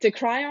to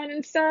cry on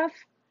and stuff.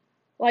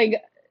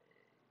 Like,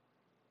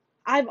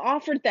 I've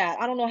offered that.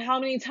 I don't know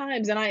how many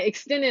times, and I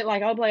extend it.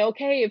 Like, I'll be like,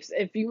 okay,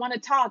 if you want to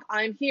talk,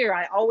 I'm here.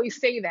 I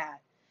always say that.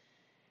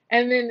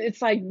 And then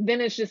it's like, then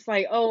it's just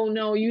like, oh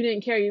no, you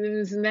didn't care, you did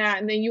this and that,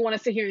 and then you want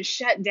to sit here and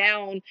shut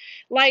down.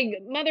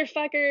 Like,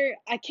 motherfucker,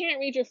 I can't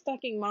read your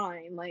fucking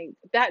mind. Like,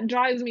 that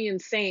drives me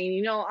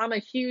insane. I'm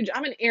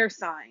an air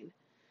sign.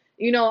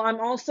 I'm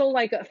also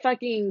like a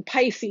fucking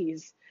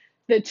Pisces.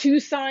 The two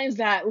signs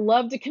that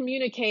love to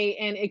communicate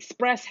and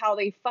express how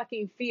they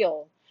fucking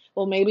feel.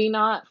 Well, maybe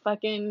not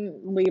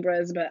fucking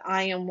Libras, but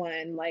I am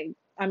one. Like,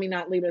 I mean,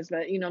 not Libras,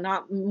 but,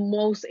 not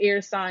most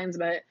air signs,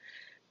 but,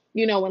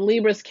 when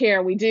Libras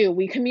care, we do.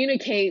 We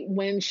communicate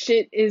when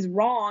shit is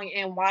wrong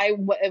and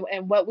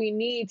what we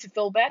need to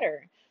feel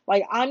better.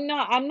 Like, I'm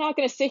not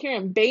going to sit here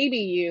and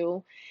baby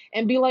you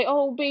and be like,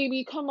 oh,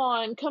 baby, come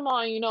on,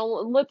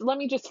 let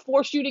me just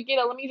force you to get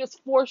it. Let me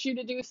just force you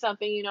to do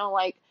something,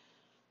 like,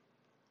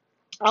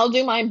 I'll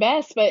do my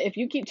best, but if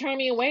you keep turning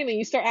me away and then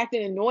you start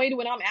acting annoyed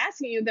when I'm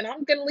asking you, then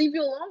I'm going to leave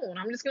you alone.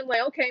 I'm just going to be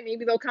like, okay,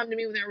 maybe they'll come to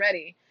me when they're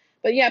ready.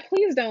 But yeah,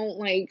 please don't,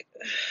 like,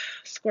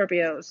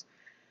 Scorpios.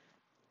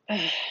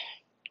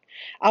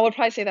 I would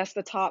probably say that's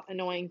the top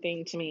annoying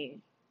thing to me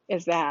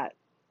is that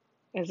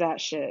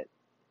shit.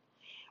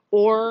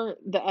 Or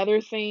the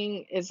other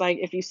thing is, like,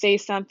 if you say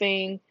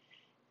something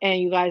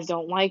and you guys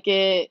don't like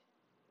it,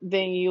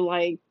 then you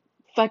like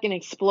fucking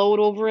explode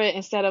over it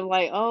instead of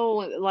like, oh,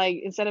 like,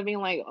 instead of being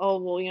like, oh,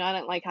 well, I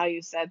didn't like how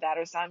you said that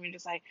or something. You're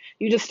just like,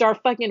 you just start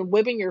fucking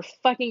whipping your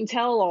fucking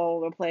tail all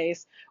over the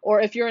place.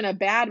 Or if you're in a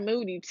bad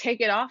mood, you take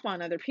it off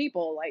on other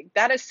people. Like,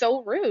 that is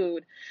so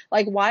rude.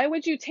 Like, why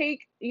would you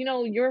take,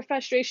 your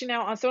frustration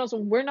out on someone else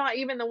when we're not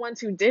even the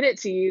ones who did it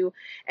to you?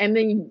 And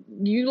then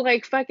you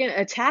like fucking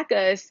attack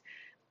us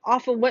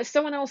off of what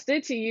someone else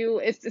did to you.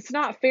 It's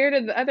not fair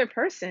to the other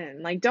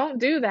person. Like, don't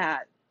do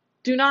that.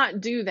 Do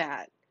not do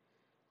that.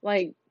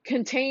 Like,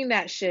 contain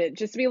that shit.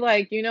 Just be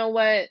like, you know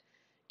what?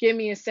 Give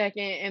me a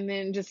second, and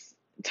then just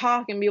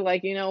talk and be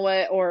like, you know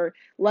what? Or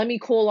let me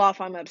cool off.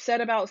 I'm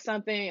upset about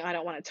something. I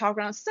don't want to talk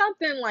around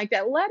something like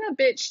that. Let a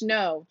bitch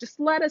know. Just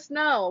let us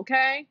know,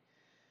 okay?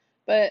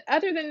 But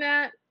other than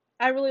that,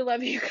 I really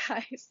love you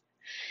guys.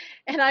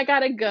 And I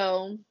gotta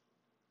go,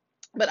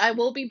 but I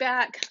will be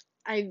back.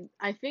 I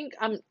think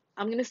I'm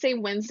gonna say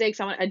Wednesday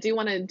because I do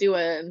want to do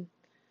a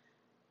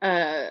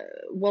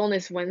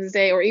Wellness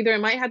Wednesday, or either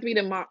it might have to be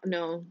tomorrow.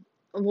 No,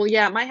 well,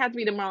 yeah, it might have to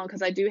be tomorrow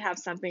because I do have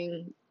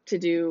something to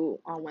do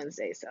on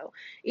Wednesday. So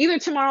either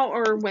tomorrow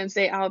or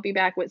Wednesday, I'll be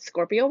back with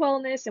Scorpio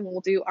Wellness, and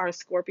we'll do our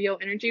Scorpio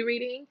energy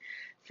reading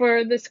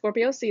for the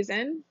Scorpio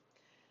season.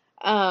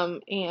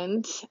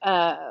 And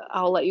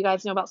I'll let you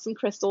guys know about some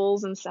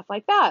crystals and stuff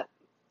like that.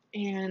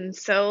 And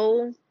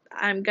so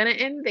I'm going to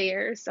end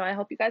there. So I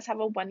hope you guys have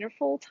a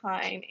wonderful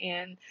time.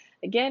 And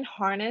again,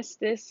 harness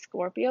this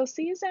Scorpio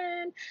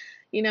season.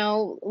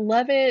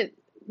 Love it.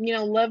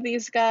 Love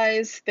these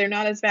guys. They're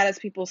not as bad as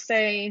people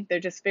say, they're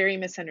just very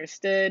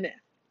misunderstood.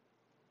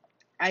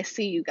 I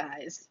see you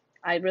guys.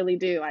 I really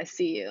do. I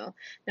see you.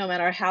 No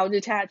matter how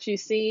detached you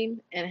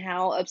seem and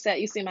how upset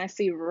you seem, I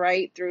see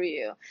right through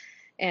you.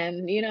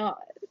 And,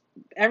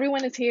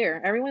 everyone is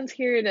here. Everyone's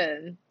here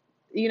to,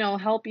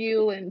 help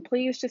you. And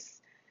please just,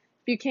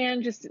 if you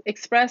can, just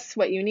express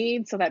what you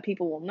need so that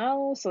people will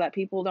know, so that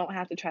people don't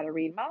have to try to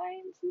read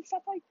minds and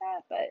stuff like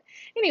that. But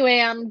anyway,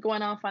 I'm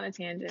going off on a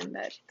tangent.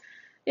 But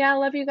yeah, I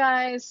love you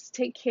guys.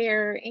 Take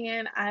care.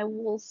 And I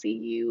will see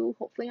you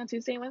hopefully on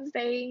Tuesday and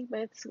Wednesday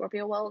with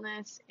Scorpio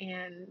Wellness.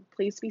 And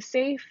please be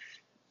safe,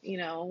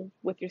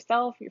 with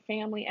yourself, your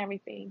family,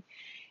 everything.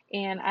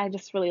 And I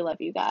just really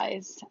love you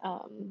guys.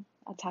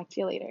 I'll talk to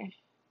you later.